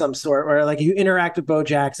fable of some sort, or like you interact with Bo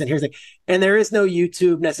Jackson. And there is no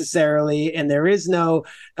YouTube necessarily, and there is no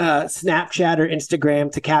Snapchat or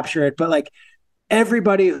Instagram to capture it, but like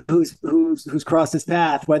everybody who's crossed his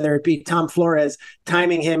path, whether it be Tom Flores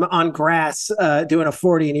timing him on grass doing a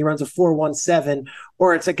 40 and he runs a 4.17,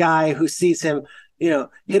 or it's a guy who sees him,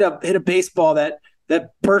 hit a baseball that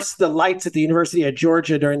bursts the lights at the University of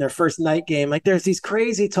Georgia during their first night game. Like there's these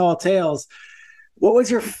crazy tall tales. What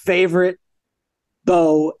was your favorite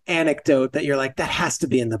Bo anecdote that you're like, that has to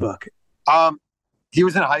be in the book? He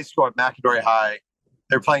was in high school at McAdory High.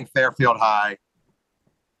 They were playing Fairfield High.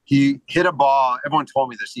 He hit a ball. Everyone told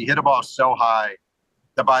me this. He hit a ball so high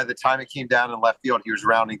that by the time it came down in left field, he was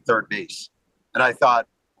rounding third base. And I thought,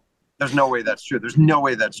 there's no way that's true. There's no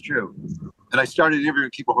way that's true. And I started interviewing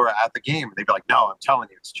people who are at the game. And they'd be like, no, I'm telling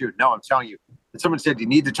you, it's true. No, I'm telling you. And someone said, you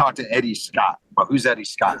need to talk to Eddie Scott. Well, who's Eddie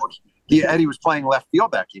Scott? Well, Eddie was playing left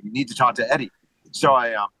field that game. You need to talk to Eddie. So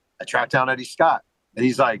I tracked down Eddie Scott. And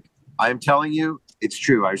he's like, I am telling you, it's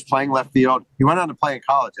true. I was playing left field. He went on to play in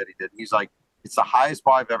college, Eddie did. And he's like, it's the highest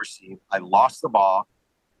ball I've ever seen. I lost the ball.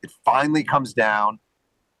 It finally comes down.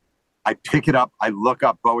 I pick it up. I look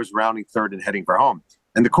up. Bo is rounding third and heading for home.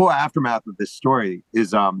 And the cool aftermath of this story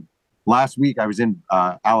is last week I was in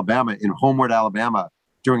Alabama, in Homeward, Alabama,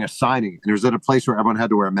 doing a signing. And it was at a place where everyone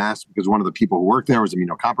had to wear a mask because one of the people who worked there was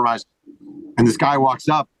immunocompromised. And this guy walks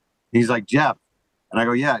up. And he's like, Jeff. And I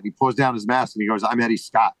go, yeah. And he pulls down his mask and he goes, I'm Eddie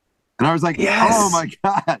Scott. And I was like, yes. Oh, my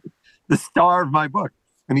God, the star of my book.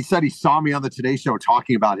 And he said he saw me on the Today Show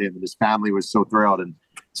talking about him, and his family was so thrilled. And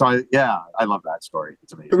so, I love that story.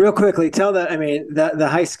 It's amazing. Real quickly, tell the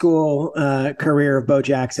high school career of Bo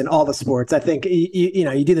Jackson, all the sports. I think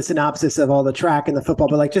you do the synopsis of all the track and the football,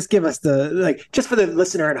 but like just give us just for the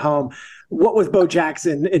listener at home, what was Bo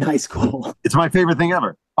Jackson in high school? It's my favorite thing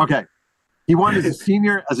ever. Okay, he won as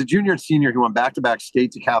a junior and senior. He won back-to-back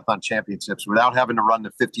state decathlon championships without having to run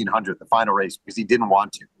the 1500, the final race, because he didn't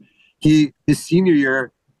want to. His senior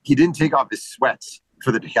year, he didn't take off his sweats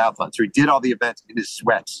for the decathlon. So he did all the events in his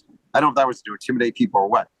sweats. I don't know if that was to intimidate people or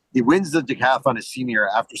what. He wins the decathlon his senior year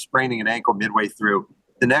after spraining an ankle midway through.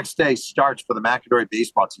 The next day starts for the McAdory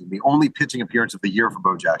baseball team, the only pitching appearance of the year for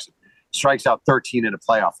Bo Jackson. Strikes out 13 in a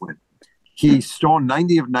playoff win. He stole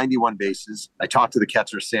 90 of 91 bases. I talked to the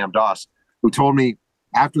catcher, Sam Doss, who told me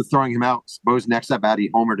after throwing him out, Bo's next at bat, he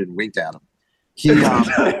homered and winked at him.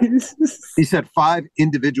 He set 5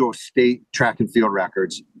 individual state track and field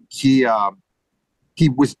records. He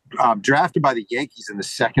was drafted by the Yankees in the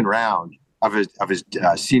second round of his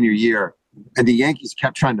senior year, and the Yankees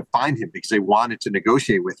kept trying to find him because they wanted to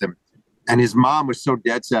negotiate with him. And his mom was so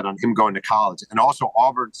dead set on him going to college, and also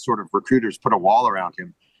Auburn's sort of recruiters put a wall around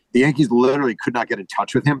him. The Yankees literally could not get in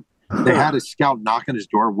touch with him. They had a scout knock on his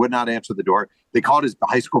door, would not answer the door. They called his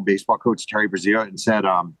high school baseball coach, Terry Brazier, and said,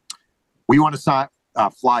 we want to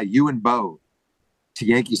fly you and Bo to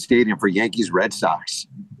Yankee Stadium for Yankees Red Sox.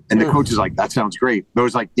 And the coach is like, that sounds great.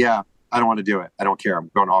 Bo's like, yeah, I don't want to do it. I don't care. I'm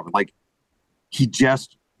going to Auburn. Like, he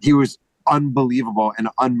was unbelievable and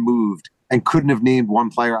unmoved and couldn't have named one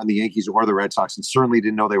player on the Yankees or the Red Sox and certainly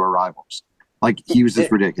didn't know they were rivals. Like, he was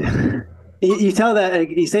just ridiculous. You tell that,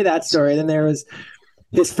 you say that story, then there was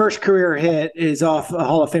his first career hit is off a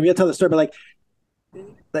Hall of Fame. You'll tell the story, but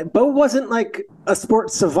like Bo wasn't like a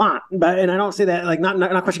sports savant, and I don't say that like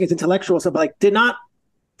not questioning his intellectual stuff, but like did not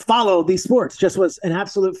follow these sports, just was an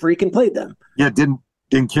absolute freak and played them. Yeah, didn't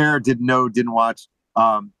care, didn't know, didn't watch.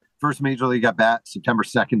 First major league at bat, September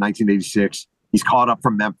 2nd, 1986. He's called up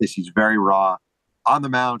from Memphis. He's very raw. On the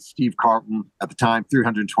mound, Steve Carlton, at the time,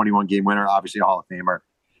 321 game winner, obviously a Hall of Famer.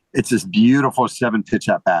 It's this beautiful 7-pitch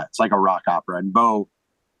at bat. It's like a rock opera. And Bo,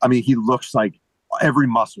 I mean, he looks like every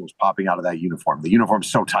muscle is popping out of that uniform. The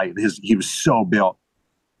uniform's so tight. He was so built.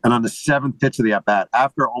 And on the 7th pitch of the at bat,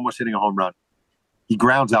 after almost hitting a home run, he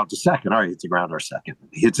grounds out to second. All right, it's a grounder second.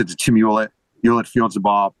 He hits it to Tim Hewlett. Hewlett fields the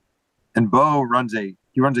ball. And Bo runs a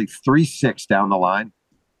 3.6 down the line.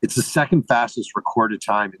 It's the second fastest recorded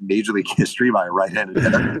time in Major League history by a right-handed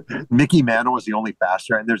hitter. Mickey Mantle was the only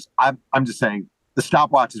faster. And I'm just saying, the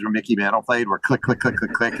stopwatches where Mickey Mantle played were click, click, click,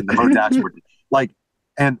 click, click, and the Bo Jackson were like,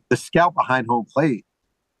 and the scout behind home plate,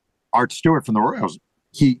 Art Stewart from the Royals,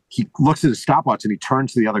 he looks at his stopwatch and he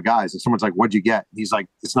turns to the other guys and someone's like, what'd you get? And he's like,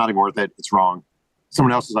 it's not even worth it. It's wrong.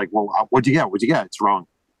 Someone else is like, well, what'd you get? What'd you get? It's wrong.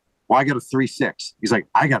 Well, I got a 3.6. He's like,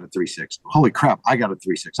 I got a 3.6. Holy crap, I got a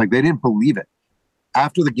 3.6. Like, they didn't believe it.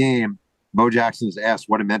 After the game, Bo Jackson was asked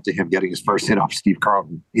what it meant to him getting his first hit off Steve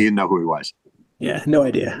Carlton. He didn't know who he was. Yeah, no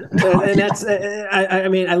idea. And that's, I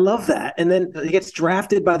mean, I love that. And then he gets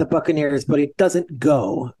drafted by the Buccaneers, but he doesn't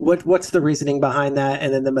go. What's the reasoning behind that?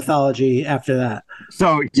 And then the mythology after that?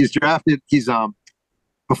 So he's drafted. He's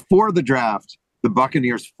before the draft, the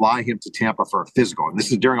Buccaneers fly him to Tampa for a physical, and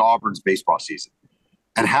this is during Auburn's baseball season.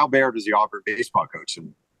 And Hal Baird is the Auburn baseball coach,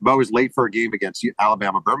 and Bo is late for a game against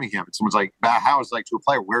Alabama Birmingham, and someone's like, "How is like to a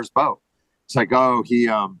player? Where's Bo?" It's like, "Oh,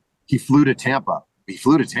 he flew to Tampa." He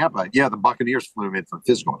flew to Tampa. Yeah, the Buccaneers flew him in for a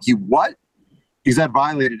physical. He what? He's that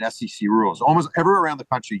violated SEC rules. Almost everywhere around the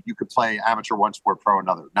country, you could play amateur one sport, pro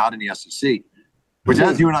another, not in the SEC, which,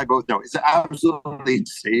 as you and I both know, is absolutely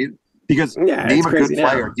insane. Because name a good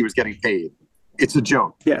player, he was getting paid. It's a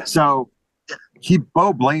joke. Yeah. So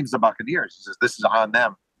Bo blames the Buccaneers. He says this is on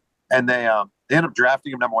them, and they end up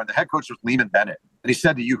drafting him number one. The head coach was Lehman Bennett, and he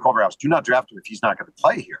said to you, Culverhouse, "Do not draft him if he's not going to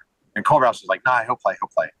play here." And Culverhouse was like, "Nah, he'll play. He'll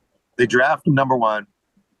play." They draft him number one.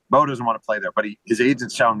 Bo doesn't want to play there, but his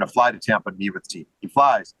agents tell him to fly to Tampa and meet with the team. He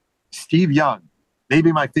flies. Steve Young,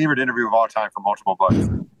 maybe my favorite interview of all time for multiple books,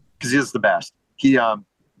 because he is the best. He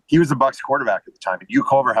was the Bucs quarterback at the time, and Hugh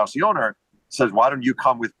Culverhouse, the owner, says, "Why don't you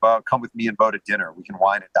come with me and Bo to dinner? We can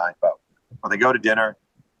wine and dine Bo." Well, they go to dinner,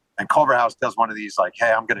 and Culverhouse does one of these like,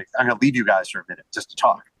 "Hey, I'm gonna leave you guys for a minute just to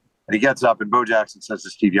talk." And he gets up, and Bo Jackson says to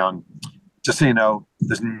Steve Young, "Just so you know,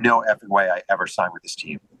 there's no effing way I ever signed with this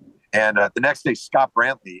team." And the next day, Scott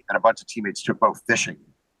Brantley and a bunch of teammates took Bo fishing,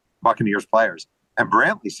 Buccaneers players. And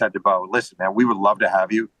Brantley said to Bo, "Listen, man, we would love to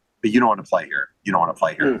have you, but you don't want to play here. You don't want to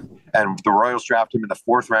play here." And the Royals drafted him in the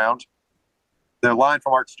 4th round. The line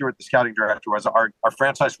from Art Stewart, the scouting director, was, our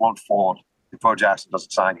franchise won't fold if Bo Jackson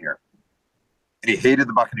doesn't sign here. And he hated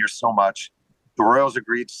the Buccaneers so much. The Royals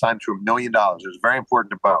agreed to sign him to $1 million. It was very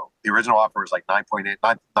important to Bo. The original offer was like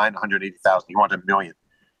 $980,000. He wanted $1 million.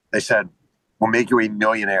 They said, "We'll make you a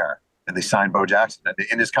millionaire." And they signed Bo Jackson. And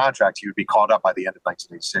in his contract, he would be called up by the end of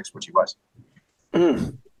 1986, which he was.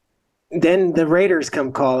 Then the Raiders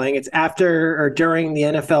come calling. It's after or during the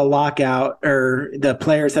NFL lockout, or the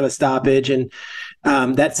players have a stoppage. And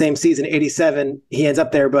that same season, 87, he ends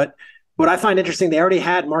up there. But what I find interesting, they already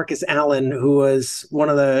had Marcus Allen, who was one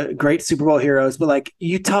of the great Super Bowl heroes. But like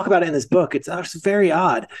you talk about it in this book, it's very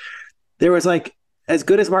odd. There was like, as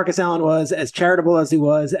good as Marcus Allen was, as charitable as he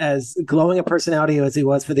was, as glowing a personality as he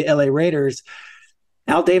was for the LA Raiders,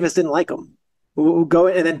 Al Davis didn't like him. We'll go,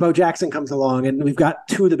 and then Bo Jackson comes along, and we've got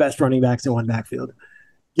two of the best running backs in one backfield.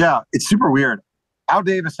 Yeah, it's super weird. Al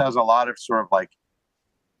Davis has a lot of sort of like,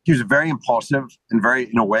 he was very impulsive and very,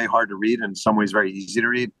 in a way, hard to read, and in some ways very easy to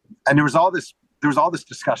read. And there was all this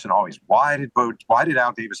discussion always. Why did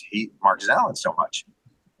Al Davis hate Marcus Allen so much?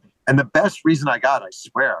 And the best reason I got, I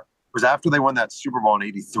swear, was after they won that Super Bowl in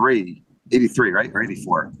 83, right? Or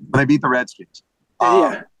 84, when they beat the Redskins.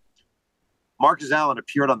 Marcus Allen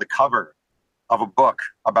appeared on the cover of a book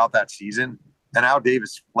about that season, and Al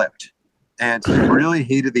Davis flipped. And he really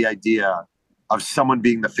hated the idea of someone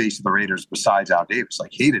being the face of the Raiders besides Al Davis,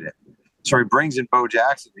 like hated it. So he brings in Bo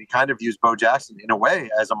Jackson. He kind of views Bo Jackson in a way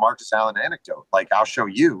as a Marcus Allen anecdote. Like, I'll show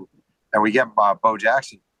you. And we get Bo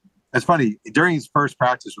Jackson. It's funny, during his first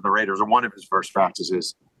practice with the Raiders, or one of his first practice,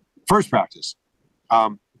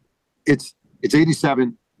 it's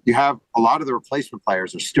 87. You have a lot of the replacement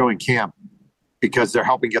players are still in camp because they're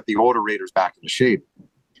helping get the older Raiders back into shape.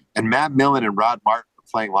 And Matt Millen and Rod Martin are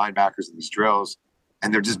playing linebackers in these drills,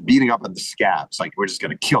 and they're just beating up on the scabs. Like, we're just going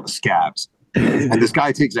to kill the scabs. And this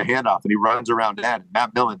guy takes a handoff, and he runs around that. And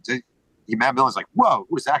Matt Millen's like, "Whoa,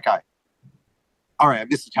 who is that guy?" All right, I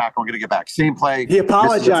missed the tackle. I'm going to get back. Same play. He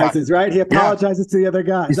apologizes, right? He apologizes to the other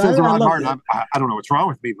guys. He says to Rod Martin, I don't know what's wrong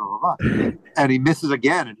with me, blah, blah, blah. And he misses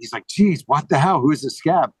again. And he's like, "Geez, what the hell? Who is this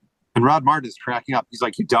scab?" And Rod Martin is cracking up. He's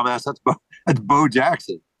like, "You dumbass, that's Bo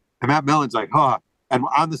Jackson." And Matt Millen's like, "Huh." And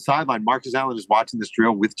on the sideline, Marcus Allen is watching this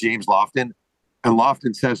drill with James Lofton. And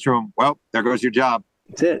Lofton says to him, "Well, there goes your job."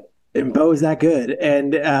 That's it. And Bo is that good.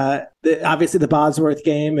 And obviously the Bosworth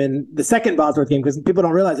game, and the second Bosworth game, because people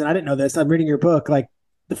don't realize, and I didn't know this, I'm reading your book, like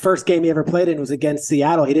the first game he ever played in was against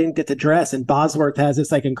Seattle. He didn't get to dress, and Bosworth has this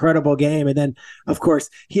like incredible game. And then, of course,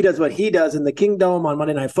 he does what he does in the Kingdome on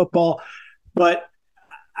Monday Night Football. But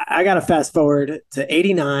I got to fast forward to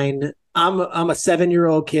 89. I'm a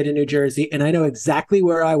 7-year-old kid in New Jersey, and I know exactly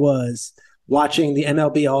where I was watching the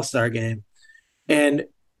MLB All-Star game. And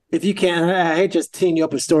if you can, I hate just teeing you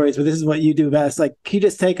up with stories, but this is what you do best. Like, can you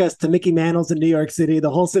just take us to Mickey Mantle's in New York City, the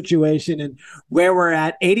whole situation, and where we're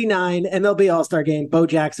at? 89 MLB All-Star game, Bo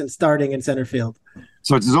Jackson starting in center field.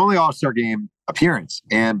 So it's his only All-Star game appearance.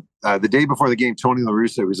 And the day before the game, Tony La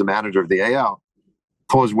Russa, who's the manager of the AL,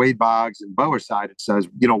 pulls Wade Boggs and Bo aside and says,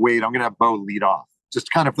 "Wade, I'm going to have Bo lead off."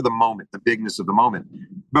 just kind of for the moment, the bigness of the moment.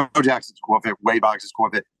 Bo Jackson's cool with it. Wade Boggs is cool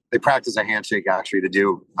with it. They practice a handshake actually to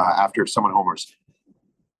do after someone homers.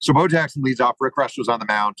 So Bo Jackson leads off. Rick Rushell's on the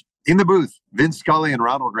mound. In the booth, Vince Scully and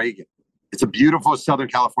Ronald Reagan. It's a beautiful Southern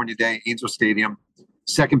California day, Angel Stadium.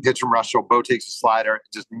 Second pitch from Rushell. Bo takes a slider,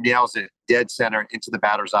 just nails it dead center into the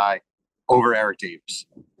batter's eye over Eric Davis.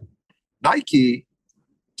 Nike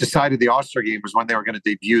decided the All-Star game was when they were going to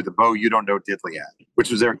debut the Bo You Don't Know Diddley ad, which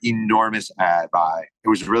was their enormous ad it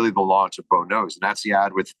was really the launch of Bo Knows. And that's the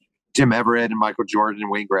ad with Jim Everett and Michael Jordan and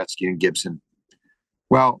Wayne Gretzky and Gibson.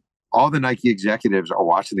 Well, all the Nike executives are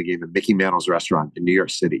watching the game at Mickey Mantle's restaurant in New York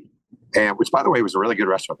City. And which, by the way, was a really good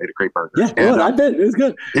restaurant. They had a great burger. Yeah, and, I bet it was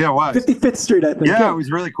good. Yeah, it was. 55th Street, I think. Yeah, it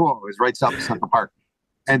was really cool. It was right south of Central Park.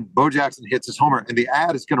 And Bo Jackson hits his homer, and the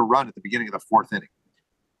ad is going to run at the beginning of the fourth inning.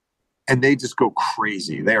 And they just go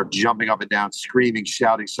crazy. They are jumping up and down, screaming,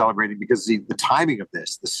 shouting, celebrating, because the timing of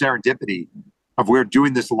this, the serendipity of we're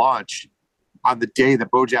doing this launch on the day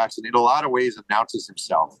that Bo Jackson, in a lot of ways, announces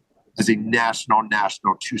himself as a national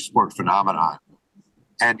two-sport phenomenon.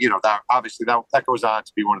 And, that obviously that goes on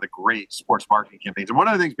to be one of the great sports marketing campaigns. And one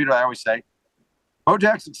of the things, Peter, I always say, Bo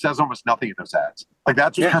Jackson says almost nothing in those ads. Like,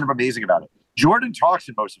 that's what's kind of amazing about it. Jordan talks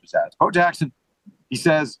in most of his ads. Bo Jackson, he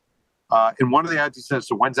says, in one of the ads, he says,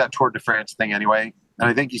 so when's that Tour de France thing anyway? And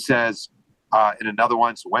I think he says in another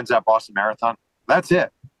one, so when's that Boston Marathon? That's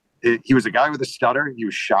it. He was a guy with a stutter. He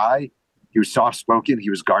was shy. He was soft-spoken.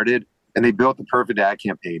 He was guarded. And they built the perfect ad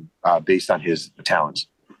campaign based on his talents.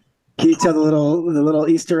 Can you tell the little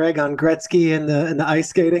Easter egg on Gretzky and the ice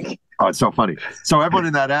skating? Oh, it's so funny. So everyone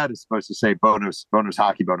in that ad is supposed to say Bo knows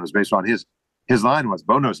hockey. Bo knows baseball. And his line was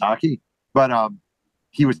Bo knows hockey, but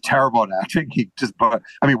he was terrible at acting. He just,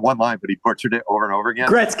 one line, but he butchered it over and over again.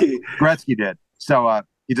 Gretzky did. So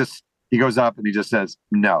he goes up and he just says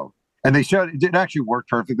no. And they showed it actually worked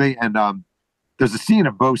perfectly. And there's a scene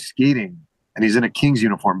of Bo skating, and he's in a Kings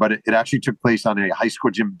uniform, but it actually took place on a high school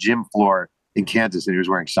gym floor in Kansas, and he was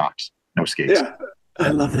wearing socks, no skates. Yeah, I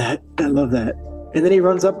love that. And then he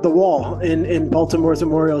runs up the wall in Baltimore's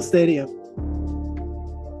Memorial Stadium.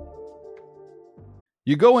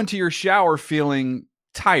 You go into your shower feeling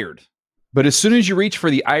tired, but as soon as you reach for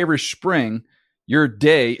the Irish Spring, your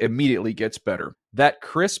day immediately gets better. That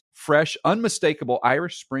crisp, fresh, unmistakable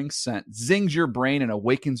Irish Spring scent zings your brain and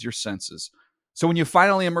awakens your senses. So when you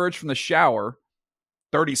finally emerge from the shower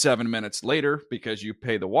 37 minutes later, because you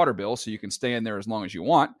pay the water bill so you can stay in there as long as you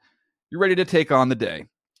want, you're ready to take on the day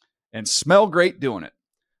and smell great doing it.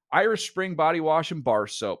 Irish Spring Body Wash and Bar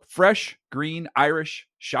Soap. Fresh, green, Irish.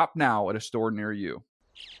 Shop now at a store near you.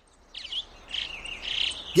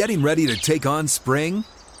 Getting ready to take on spring?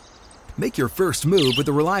 Make your first move with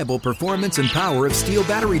the reliable performance and power of Steel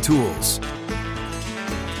battery tools.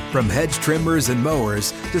 From hedge trimmers and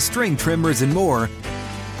mowers to string trimmers and more,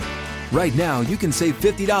 right now you can save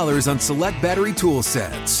 $50 on select battery tool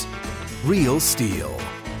sets. Real Steel.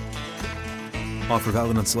 Offer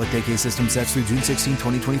valid on select AK system sets through June 16,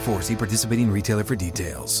 2024. See participating retailer for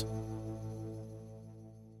details.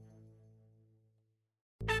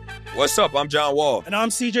 What's up? I'm John Wall. And I'm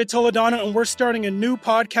CJ Toledano, and we're starting a new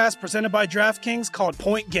podcast presented by DraftKings called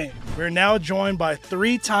Point Game. We're now joined by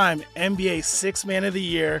three-time NBA Sixth Man of the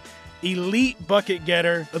Year, elite bucket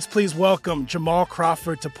getter. Let's please welcome Jamal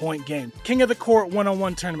Crawford to Point Game. King of the Court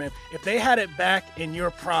one-on-one tournament. If they had it back in your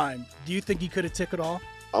prime, do you think you could have took it all?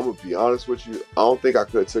 I'm going to be honest with you. I don't think I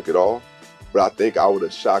could have took it all, but I think I would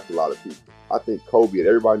have shocked a lot of people. I think Kobe and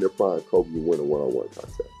everybody in their prime, Kobe would win a one-on-one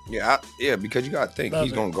contest. Yeah, because you got to think.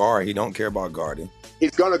 He's going to guard. He don't care about guarding.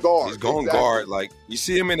 He's going to guard. He's going to guard. Like, you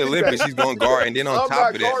see him in the Olympics, he's going to guard. And then on top of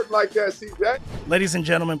that. I'm not guarding like that, CJ. Ladies and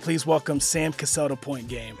gentlemen, please welcome Sam Cassell to Point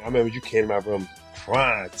Game. I remember you came out from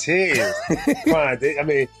prime 10. I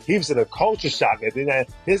mean, he was in a culture shock. And then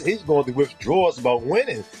he's going through withdrawals about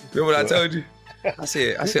winning. Remember what I told you? I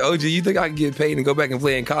said, OG, you think I can get paid and go back and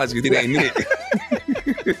play in college because it ain't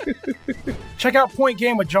it? Check out Point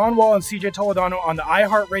Game with John Wall and CJ Toledano on the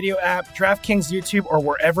iHeartRadio app, DraftKings YouTube, or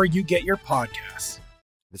wherever you get your podcasts.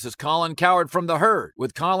 This is Colin Cowherd from The Herd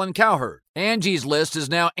with Colin Cowherd. Angie's List is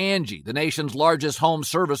now Angie, the nation's largest home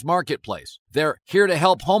service marketplace. They're here to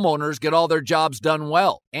help homeowners get all their jobs done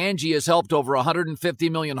well. Angie has helped over 150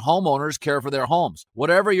 million homeowners care for their homes.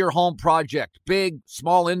 Whatever your home project, big,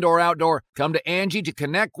 small, indoor, outdoor, come to Angie to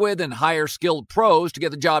connect with and hire skilled pros to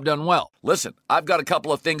get the job done well. Listen, I've got a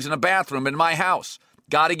couple of things in a bathroom in my house.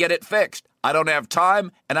 Got to get it fixed. I don't have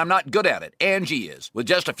time, and I'm not good at it. Angie is. With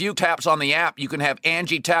just a few taps on the app, you can have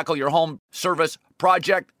Angie tackle your home service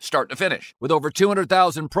project start to finish. With over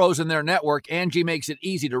 200,000 pros in their network, Angie makes it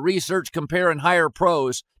easy to research, compare, and hire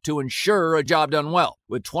pros to ensure a job done well.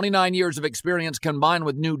 With 29 years of experience combined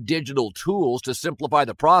with new digital tools to simplify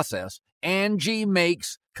the process, Angie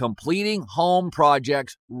makes completing home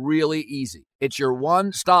projects really easy. It's your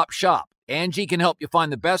one-stop shop. Angie can help you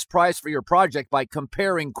find the best price for your project by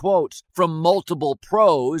comparing quotes from multiple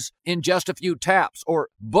pros in just a few taps, or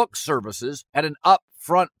book services at an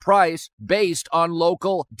upfront price based on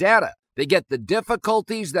local data. They get the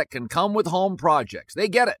difficulties that can come with home projects. They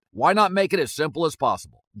get it. Why not make it as simple as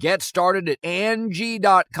possible? Get started at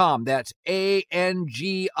Angie.com. That's ANGI.com,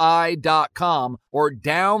 or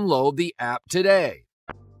download the app today.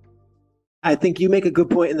 I think you make a good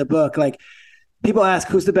point in the book. Like, people ask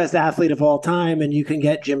who's the best athlete of all time, and you can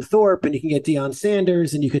get Jim Thorpe, and you can get Deion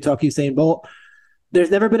Sanders, and you could talk Usain Bolt. There's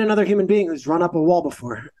never been another human being who's run up a wall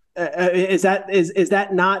before. Is that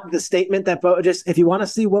not the statement that if you want to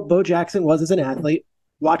see what Bo Jackson was as an athlete,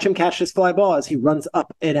 watch him catch this fly ball as he runs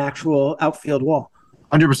up an actual outfield wall.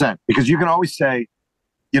 100%. Because you can always say,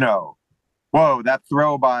 whoa, that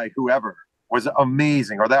throw by whoever was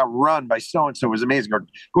amazing, or that run by so-and-so was amazing, or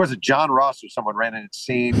who was it, John Ross or someone ran an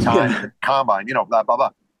insane time in the combine, blah, blah, blah.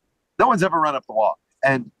 No one's ever run up the wall.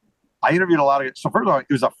 And I interviewed a lot of it. So first of all, it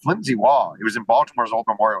was a flimsy wall. It was in Baltimore's old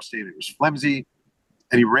Memorial Stadium. It was flimsy,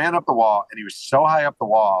 and he ran up the wall, and he was so high up the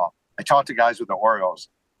wall. I talked to guys with the Orioles.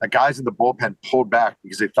 The guys in the bullpen pulled back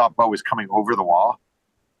because they thought Bo was coming over the wall.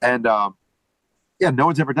 And, no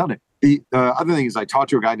one's ever done it. The other thing is, I talked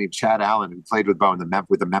to a guy named Chad Allen who played with Bo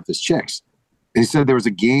with the Memphis Chicks. And he said there was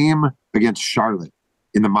a game against Charlotte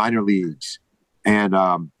in the minor leagues, and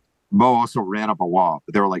Bo also ran up a wall,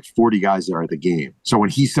 but there were like 40 guys there at the game. So when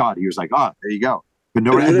he saw it, he was like, "Oh, there you go." But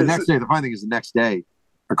no, and the next day, the funny thing is, the next day,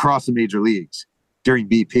 across the major leagues during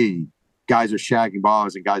BP, guys are shagging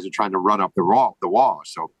balls and guys are trying to run up the wall.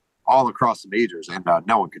 So all across the majors, and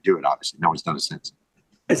no one could do it. Obviously, no one's done it since.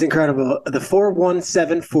 It's incredible. The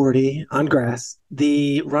 4.1740 on grass,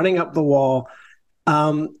 the running up the wall.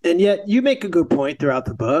 And yet you make a good point throughout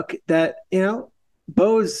the book that,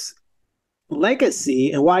 Bo's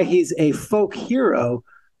legacy and why he's a folk hero,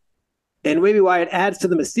 and maybe why it adds to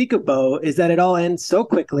the mystique of Bo, is that it all ends so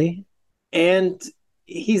quickly. And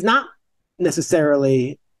he's not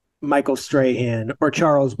necessarily Michael Strahan or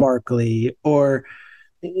Charles Barkley or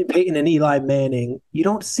Peyton and Eli Manning. You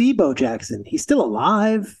don't see Bo Jackson. He's still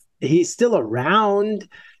alive. He's still around.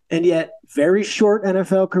 And yet very short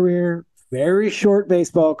NFL career, very short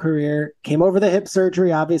baseball career, came over the hip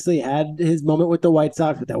surgery, obviously had his moment with the White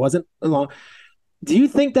Sox, but that wasn't long. Do you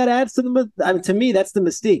think that adds to to me, that's the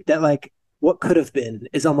mystique, that like what could have been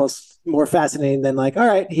is almost more fascinating than like, all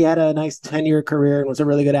right, he had a nice 10-year career and was a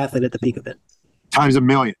really good athlete at the peak of it. Times a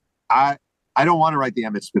million. I don't want to write the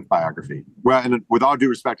Emmitt Smith biography. Well, and with all due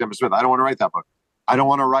respect to Emmitt Smith, I don't want to write that book. I don't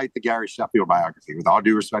want to write the Gary Sheffield biography, with all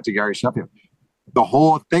due respect to Gary Sheffield. The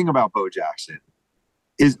whole thing about Bo Jackson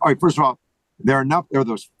is, all right, first of all, there are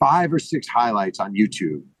those 5 or 6 highlights on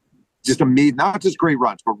YouTube. Just amazing, not just great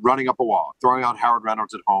runs, but running up a wall, throwing on Howard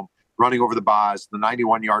Reynolds at home, running over the Boz, the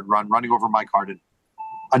 91-yard run, running over Mike Harden.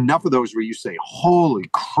 Enough of those where you say, holy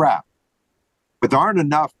crap. But there aren't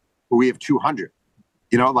enough where we have 200.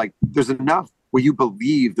 There's enough where you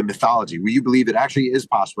believe the mythology, where you believe it actually is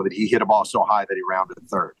possible that he hit a ball so high that he rounded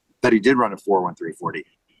third, that he did run a 4.1340.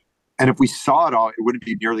 And if we saw it all, it wouldn't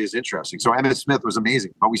be nearly as interesting. So Emmitt Smith was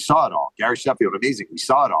amazing, but we saw it all. Gary Sheffield, amazing. We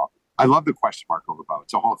saw it all. I love the question mark over Bo.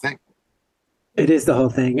 It's the whole thing. It is the whole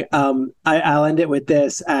thing. I'll end it with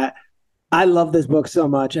this. I love this book so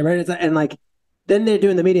much. And then they're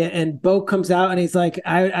doing the media, and Bo comes out and he's like,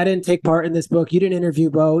 I didn't take part in this book. You didn't interview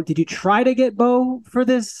Bo. Did you try to get Bo for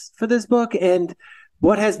this book? And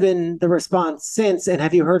what has been the response since? And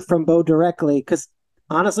have you heard from Bo directly? Because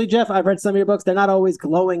honestly, Jeff, I've read some of your books. They're not always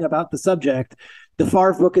glowing about the subject. The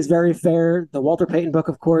Favre book is very fair. The Walter Payton book,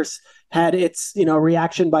 of course, had its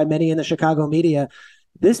reaction by many in the Chicago media.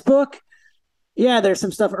 This book, yeah, there's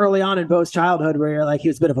some stuff early on in Bo's childhood where you're like, he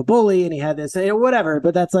was a bit of a bully and he had this, whatever.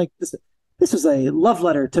 But that's like this was a love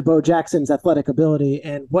letter to Bo Jackson's athletic ability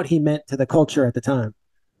and what he meant to the culture at the time.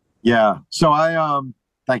 Yeah. So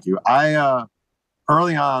thank you.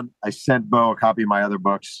 Early on, I sent Bo a copy of my other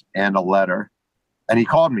books and a letter. And he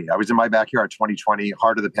called me. I was in my backyard, 2020,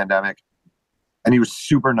 heart of the pandemic. And he was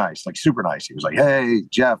super nice, super nice. He was like, hey,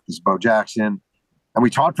 Jeff, this is Bo Jackson. And we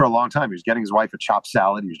talked for a long time. He was getting his wife a chopped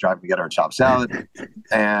salad. He was driving to get her a chopped salad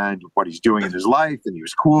and what he's doing in his life. And he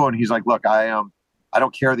was cool. And he's like, look, I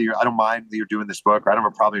don't care I don't mind that you're doing this book, or I don't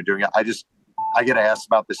have a problem you're doing it. I get asked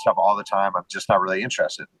about this stuff all the time. I'm just not really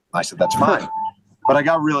interested. I said, that's fine. But I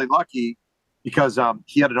got really lucky because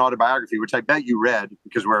he had an autobiography, which I bet you read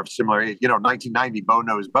because we're of similar age. 1990, Bo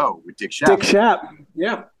Knows Bo with Dick Schaap. Dick Schaap,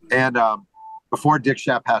 yeah. And before Dick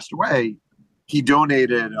Schaap passed away, he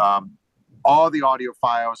donated all the audio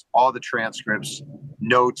files, all the transcripts,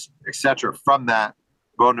 notes, etc. from that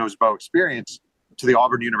Bo Knows Bo experience to the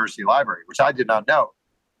Auburn University Library, which I did not know.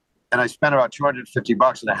 And I spent about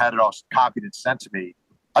 $250 and I had it all copied and sent to me.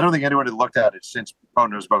 I don't think anyone had looked at it since Bo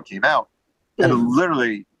Knows Bo came out. And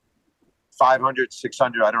literally 500,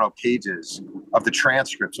 600, I don't know, pages of the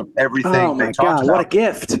transcripts of everything Oh they my talked God, about. what a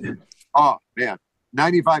gift. Oh, man.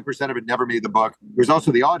 95% of it never made the book. There's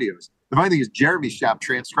also the audios. The funny thing is Jeremy Schaap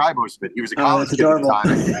transcribed most of it. He was a college kid at the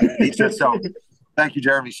time. He said so. Thank you,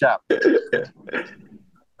 Jeremy Schaap.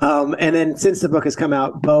 And then since the book has come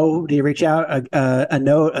out, Bo, do you reach out a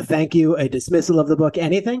note, a thank you, a dismissal of the book,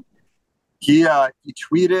 anything? He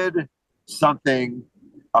tweeted something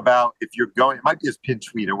about if you're going, it might be his pinned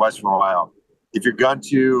tweet, it was for a while. If you're going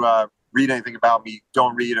to read anything about me,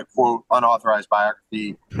 don't read a quote unauthorized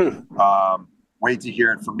biography. Wait to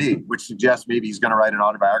hear it from me, which suggests maybe he's going to write an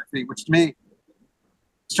autobiography, which to me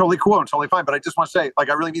is totally cool and totally fine. But I just want to say, I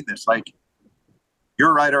really mean this. You're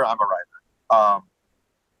a writer, I'm a writer.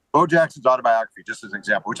 Bo Jackson's autobiography, just as an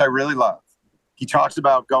example, which I really love. He talks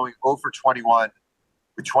about going 0 for 21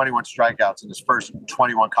 with 21 strikeouts in his first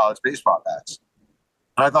 21 college baseball bats.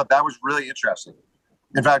 And I thought that was really interesting.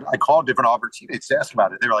 In fact, I called different Auburn teammates to ask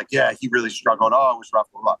about it. They were like, yeah, he really struggled. Oh, it was rough,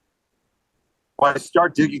 blah, blah. When I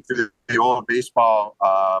start digging through the old baseball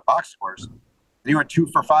box scores, he went 2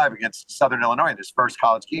 for 5 against Southern Illinois in his first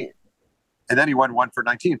college game. And then he went 1 for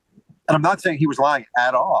 19. And I'm not saying he was lying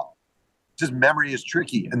at all. Just memory is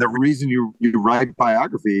tricky. And the reason you write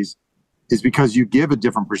biographies is because you give a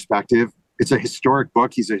different perspective. It's a historic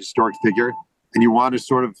book. He's a historic figure. And you want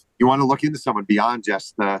to look into someone beyond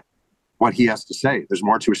just what he has to say. There's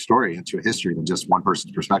more to a story and to a history than just one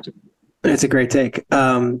person's perspective. It's a great take.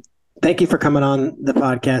 Thank you for coming on the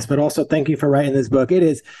podcast, but also thank you for writing this book. It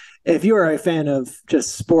is, if you are a fan of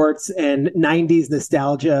just sports and 90s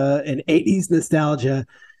nostalgia and 80s nostalgia,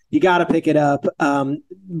 you got to pick it up.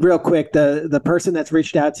 Real quick, the person that's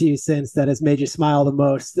reached out to you since that has made you smile the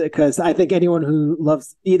most, because I think anyone who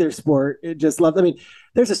loves either sport just loves. I mean,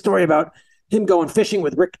 there's a story about him going fishing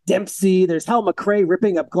with Rick Dempsey. There's Hal McRae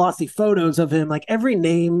ripping up glossy photos of him, like every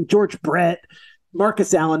name, George Brett,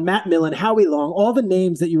 Marcus Allen, Matt Millen, Howie Long, all the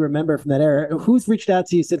names that you remember from that era. Who's reached out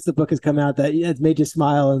to you since the book has come out that has made you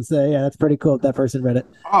smile and say, yeah, that's pretty cool if that person read it?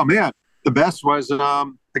 Oh, man. The best was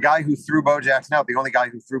the guy who threw Bo Jackson out, the only guy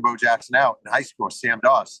who threw Bo Jackson out in high school, Sam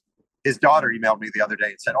Doss. His daughter emailed me the other day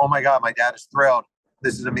and said, oh, my God, my dad is thrilled.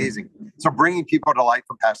 This is amazing. So bringing people to life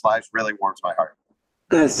from past lives really warms my heart.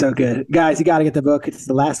 That's so good. Guys, you got to get the book. It's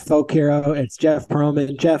The Last Folk Hero. It's Jeff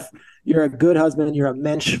Pearlman. Jeff, you're a good husband. You're a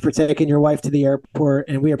mensch for taking your wife to the airport,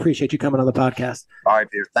 and we appreciate you coming on the podcast. All right,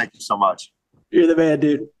 dude. Thank you so much. You're the man,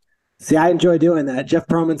 dude. See, I enjoy doing that. Jeff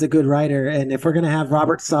Pearlman's a good writer, and if we're going to have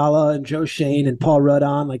Robert Saleh and Joe Shane and Paul Rudd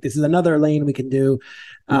on, this is another lane we can do.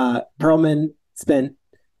 Pearlman spent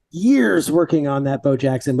years working on that Bo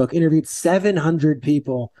Jackson book, interviewed 700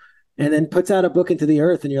 people, and then puts out a book into the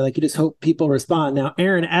earth, and you're like, you just hope people respond. Now,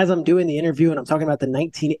 Aaron, as I'm doing the interview and I'm talking about the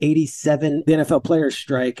 1987 the NFL players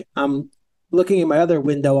strike, I'm looking at my other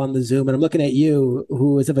window on the Zoom, and I'm looking at you,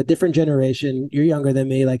 who is of a different generation. You're younger than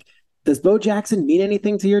me. Does Bo Jackson mean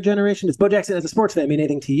anything to your generation? Does Bo Jackson, as a sports fan, mean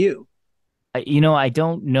anything to you? I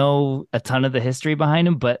don't know a ton of the history behind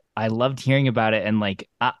him, but I loved hearing about it. And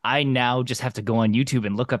I now just have to go on YouTube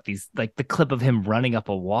and look up these, the clip of him running up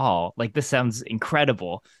a wall. This sounds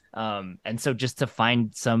incredible. And so just to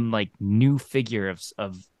find some new figure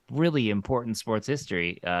of really important sports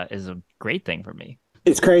history is a great thing for me.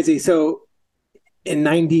 It's crazy. So in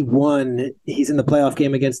 91, he's in the playoff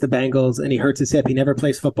game against the Bengals and he hurts his hip. He never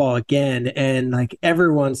plays football again. And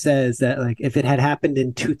everyone says that if it had happened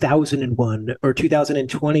in 2001 or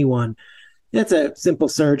 2021, that's a simple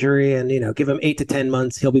surgery and, give him 8 to 10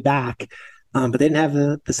 months, he'll be back. But they didn't have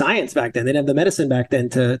the science back then. They didn't have the medicine back then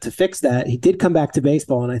to fix that. He did come back to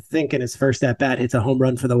baseball. And I think in his first at bat, hits a home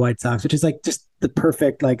run for the White Sox, which is just the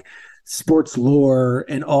perfect sports lore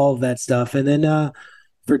and all of that stuff. And then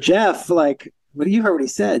for Jeff, what you heard what he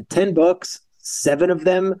said, 10 books, 7 of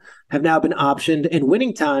them have now been optioned. And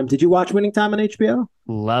Winning Time, did you watch Winning Time on HBO?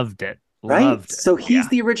 Loved it. Right? Loved it. So he's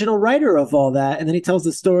the original writer of all that. And then he tells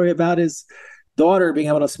the story about his daughter being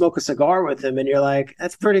able to smoke a cigar with him. And you're like,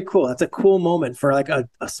 that's pretty cool. That's a cool moment for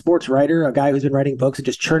a sports writer, a guy who's been writing books and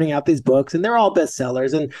just churning out these books. And they're all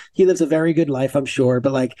bestsellers. And he lives a very good life, I'm sure.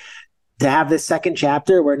 But to have this second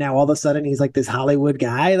chapter where now all of a sudden he's like this Hollywood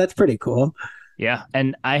guy. That's pretty cool. Yeah,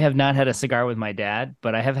 and I have not had a cigar with my dad,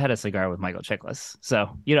 but I have had a cigar with Michael Chiklis.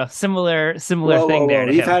 So, similar thing there.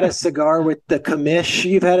 You've had a cigar with the commish.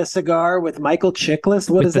 You've had a cigar with Michael Chiklis.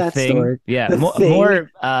 What is that story? Yeah, more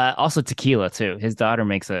also tequila too. His daughter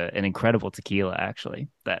makes an incredible tequila, actually.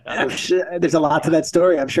 I'm sure there's a lot to that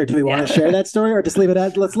story. I'm sure. Do we want to share that story, or just leave it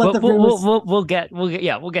as? Let's let we'll get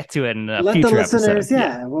to it in a let future the listeners.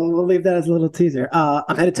 episode. We'll leave that as a little teaser.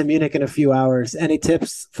 I'm headed to Munich in a few hours. Any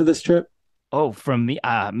tips for this trip? Oh, from me,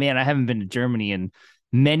 man, I haven't been to Germany in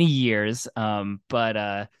many years,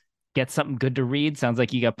 but get something good to read. Sounds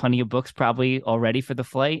like you got plenty of books probably already for the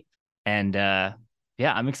flight. And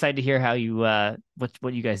I'm excited to hear how you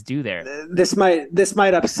what you guys do there. This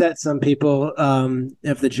might upset some people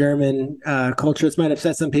of the German culture. This might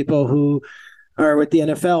upset some people who are with the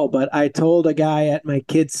NFL, but I told a guy at my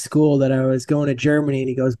kid's school that I was going to Germany, and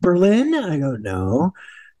he goes, "Berlin?" I go, "No."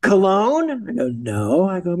 "Cologne?" I go, "No."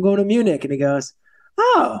 I go, "I'm going to Munich." And he goes,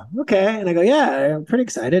 "Oh, okay." And I go, "Yeah, I'm pretty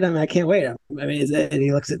excited. I mean, I can't wait." And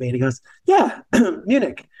he looks at me and he goes, "Yeah,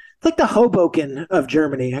 Munich. It's like the Hoboken of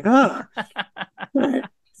Germany." I go, "Oh." All right.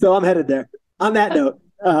 So I'm headed there. On that note,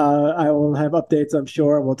 I will have updates, I'm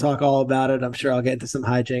sure. We'll talk all about it. I'm sure I'll get into some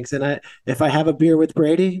hijinks. And if I have a beer with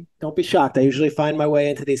Brady, don't be shocked. I usually find my way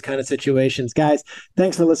into these kind of situations. Guys,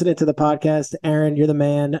 thanks for listening to the podcast. Aaron, you're the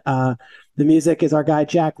man. The music is our guy,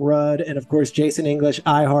 Jack Rudd, and of course, Jason English,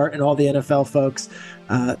 iHeart, and all the NFL folks.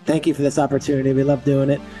 Thank you for this opportunity. We love doing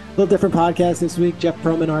it. A little different podcast this week. Jeff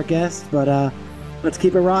Pearlman, our guest, but let's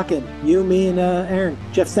keep it rocking. You, me, and Aaron.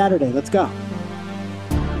 Jeff Saturday. Let's go.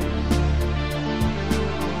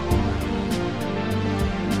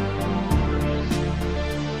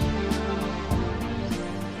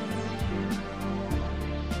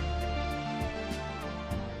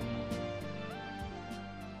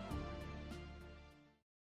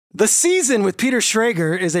 The Season with Peter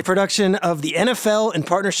Schrager is a production of the NFL in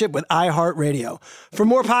partnership with iHeartRadio. For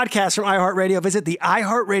more podcasts from iHeartRadio, visit the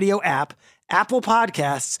iHeartRadio app, Apple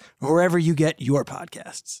Podcasts, or wherever you get your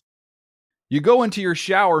podcasts. You go into your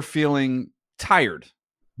shower feeling tired,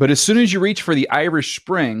 but as soon as you reach for the Irish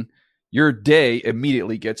Spring, your day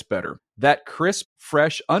immediately gets better. That crisp,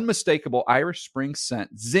 fresh, unmistakable Irish Spring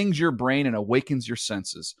scent zings your brain and awakens your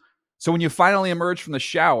senses. So when you finally emerge from the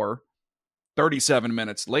shower 37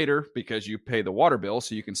 minutes later, because you pay the water bill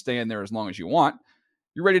so you can stay in there as long as you want,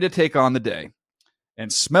 you're ready to take on the day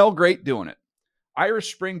and smell great doing it.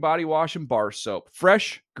 Irish Spring Body Wash and Bar Soap.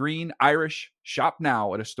 Fresh, green, Irish. Shop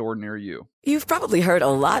now at a store near you. You've probably heard a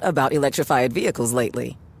lot about electrified vehicles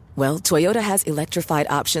lately. Well, Toyota has electrified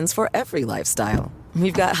options for every lifestyle.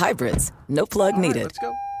 We've got hybrids, no plug needed. Let's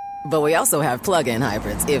go. But we also have plug-in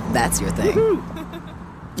hybrids, if that's your thing. Woo-hoo!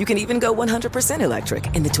 You can even go 100%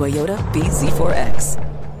 electric in the Toyota BZ4X.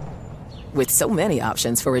 With so many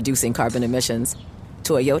options for reducing carbon emissions,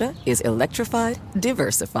 Toyota is electrified,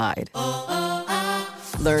 diversified.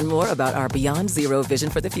 Learn more about our Beyond Zero vision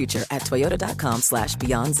for the future at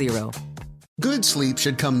toyota.com/Beyond Zero. Good sleep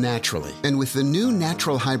should come naturally, and with the new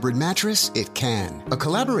Natural Hybrid mattress, it can. A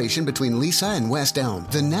collaboration between Lisa and West Elm,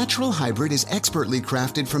 the Natural Hybrid is expertly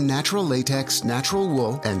crafted from natural latex, natural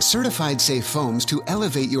wool, and certified safe foams to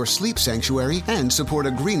elevate your sleep sanctuary and support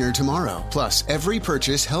a greener tomorrow. Plus, every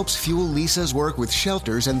purchase helps fuel Lisa's work with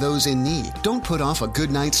shelters and those in need. Don't put off a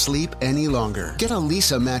good night's sleep any longer. Get a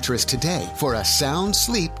Lisa mattress today for a sound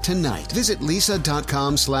sleep tonight. Visit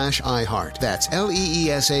lisa.com/iHeart. That's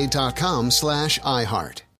LEESA.com/iHeart.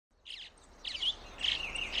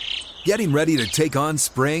 Getting ready to take on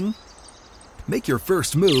spring? Make your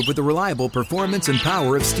first move with the reliable performance and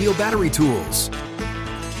power of Steel battery tools.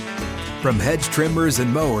 From hedge trimmers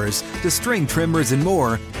and mowers to string trimmers and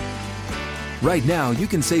more, right now you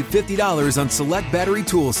can save $50 on select battery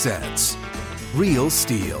tool sets. Real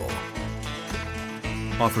Steel.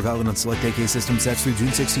 Offer valid on select AK system sets through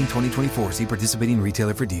June 16, 2024. See participating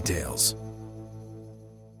retailer for details.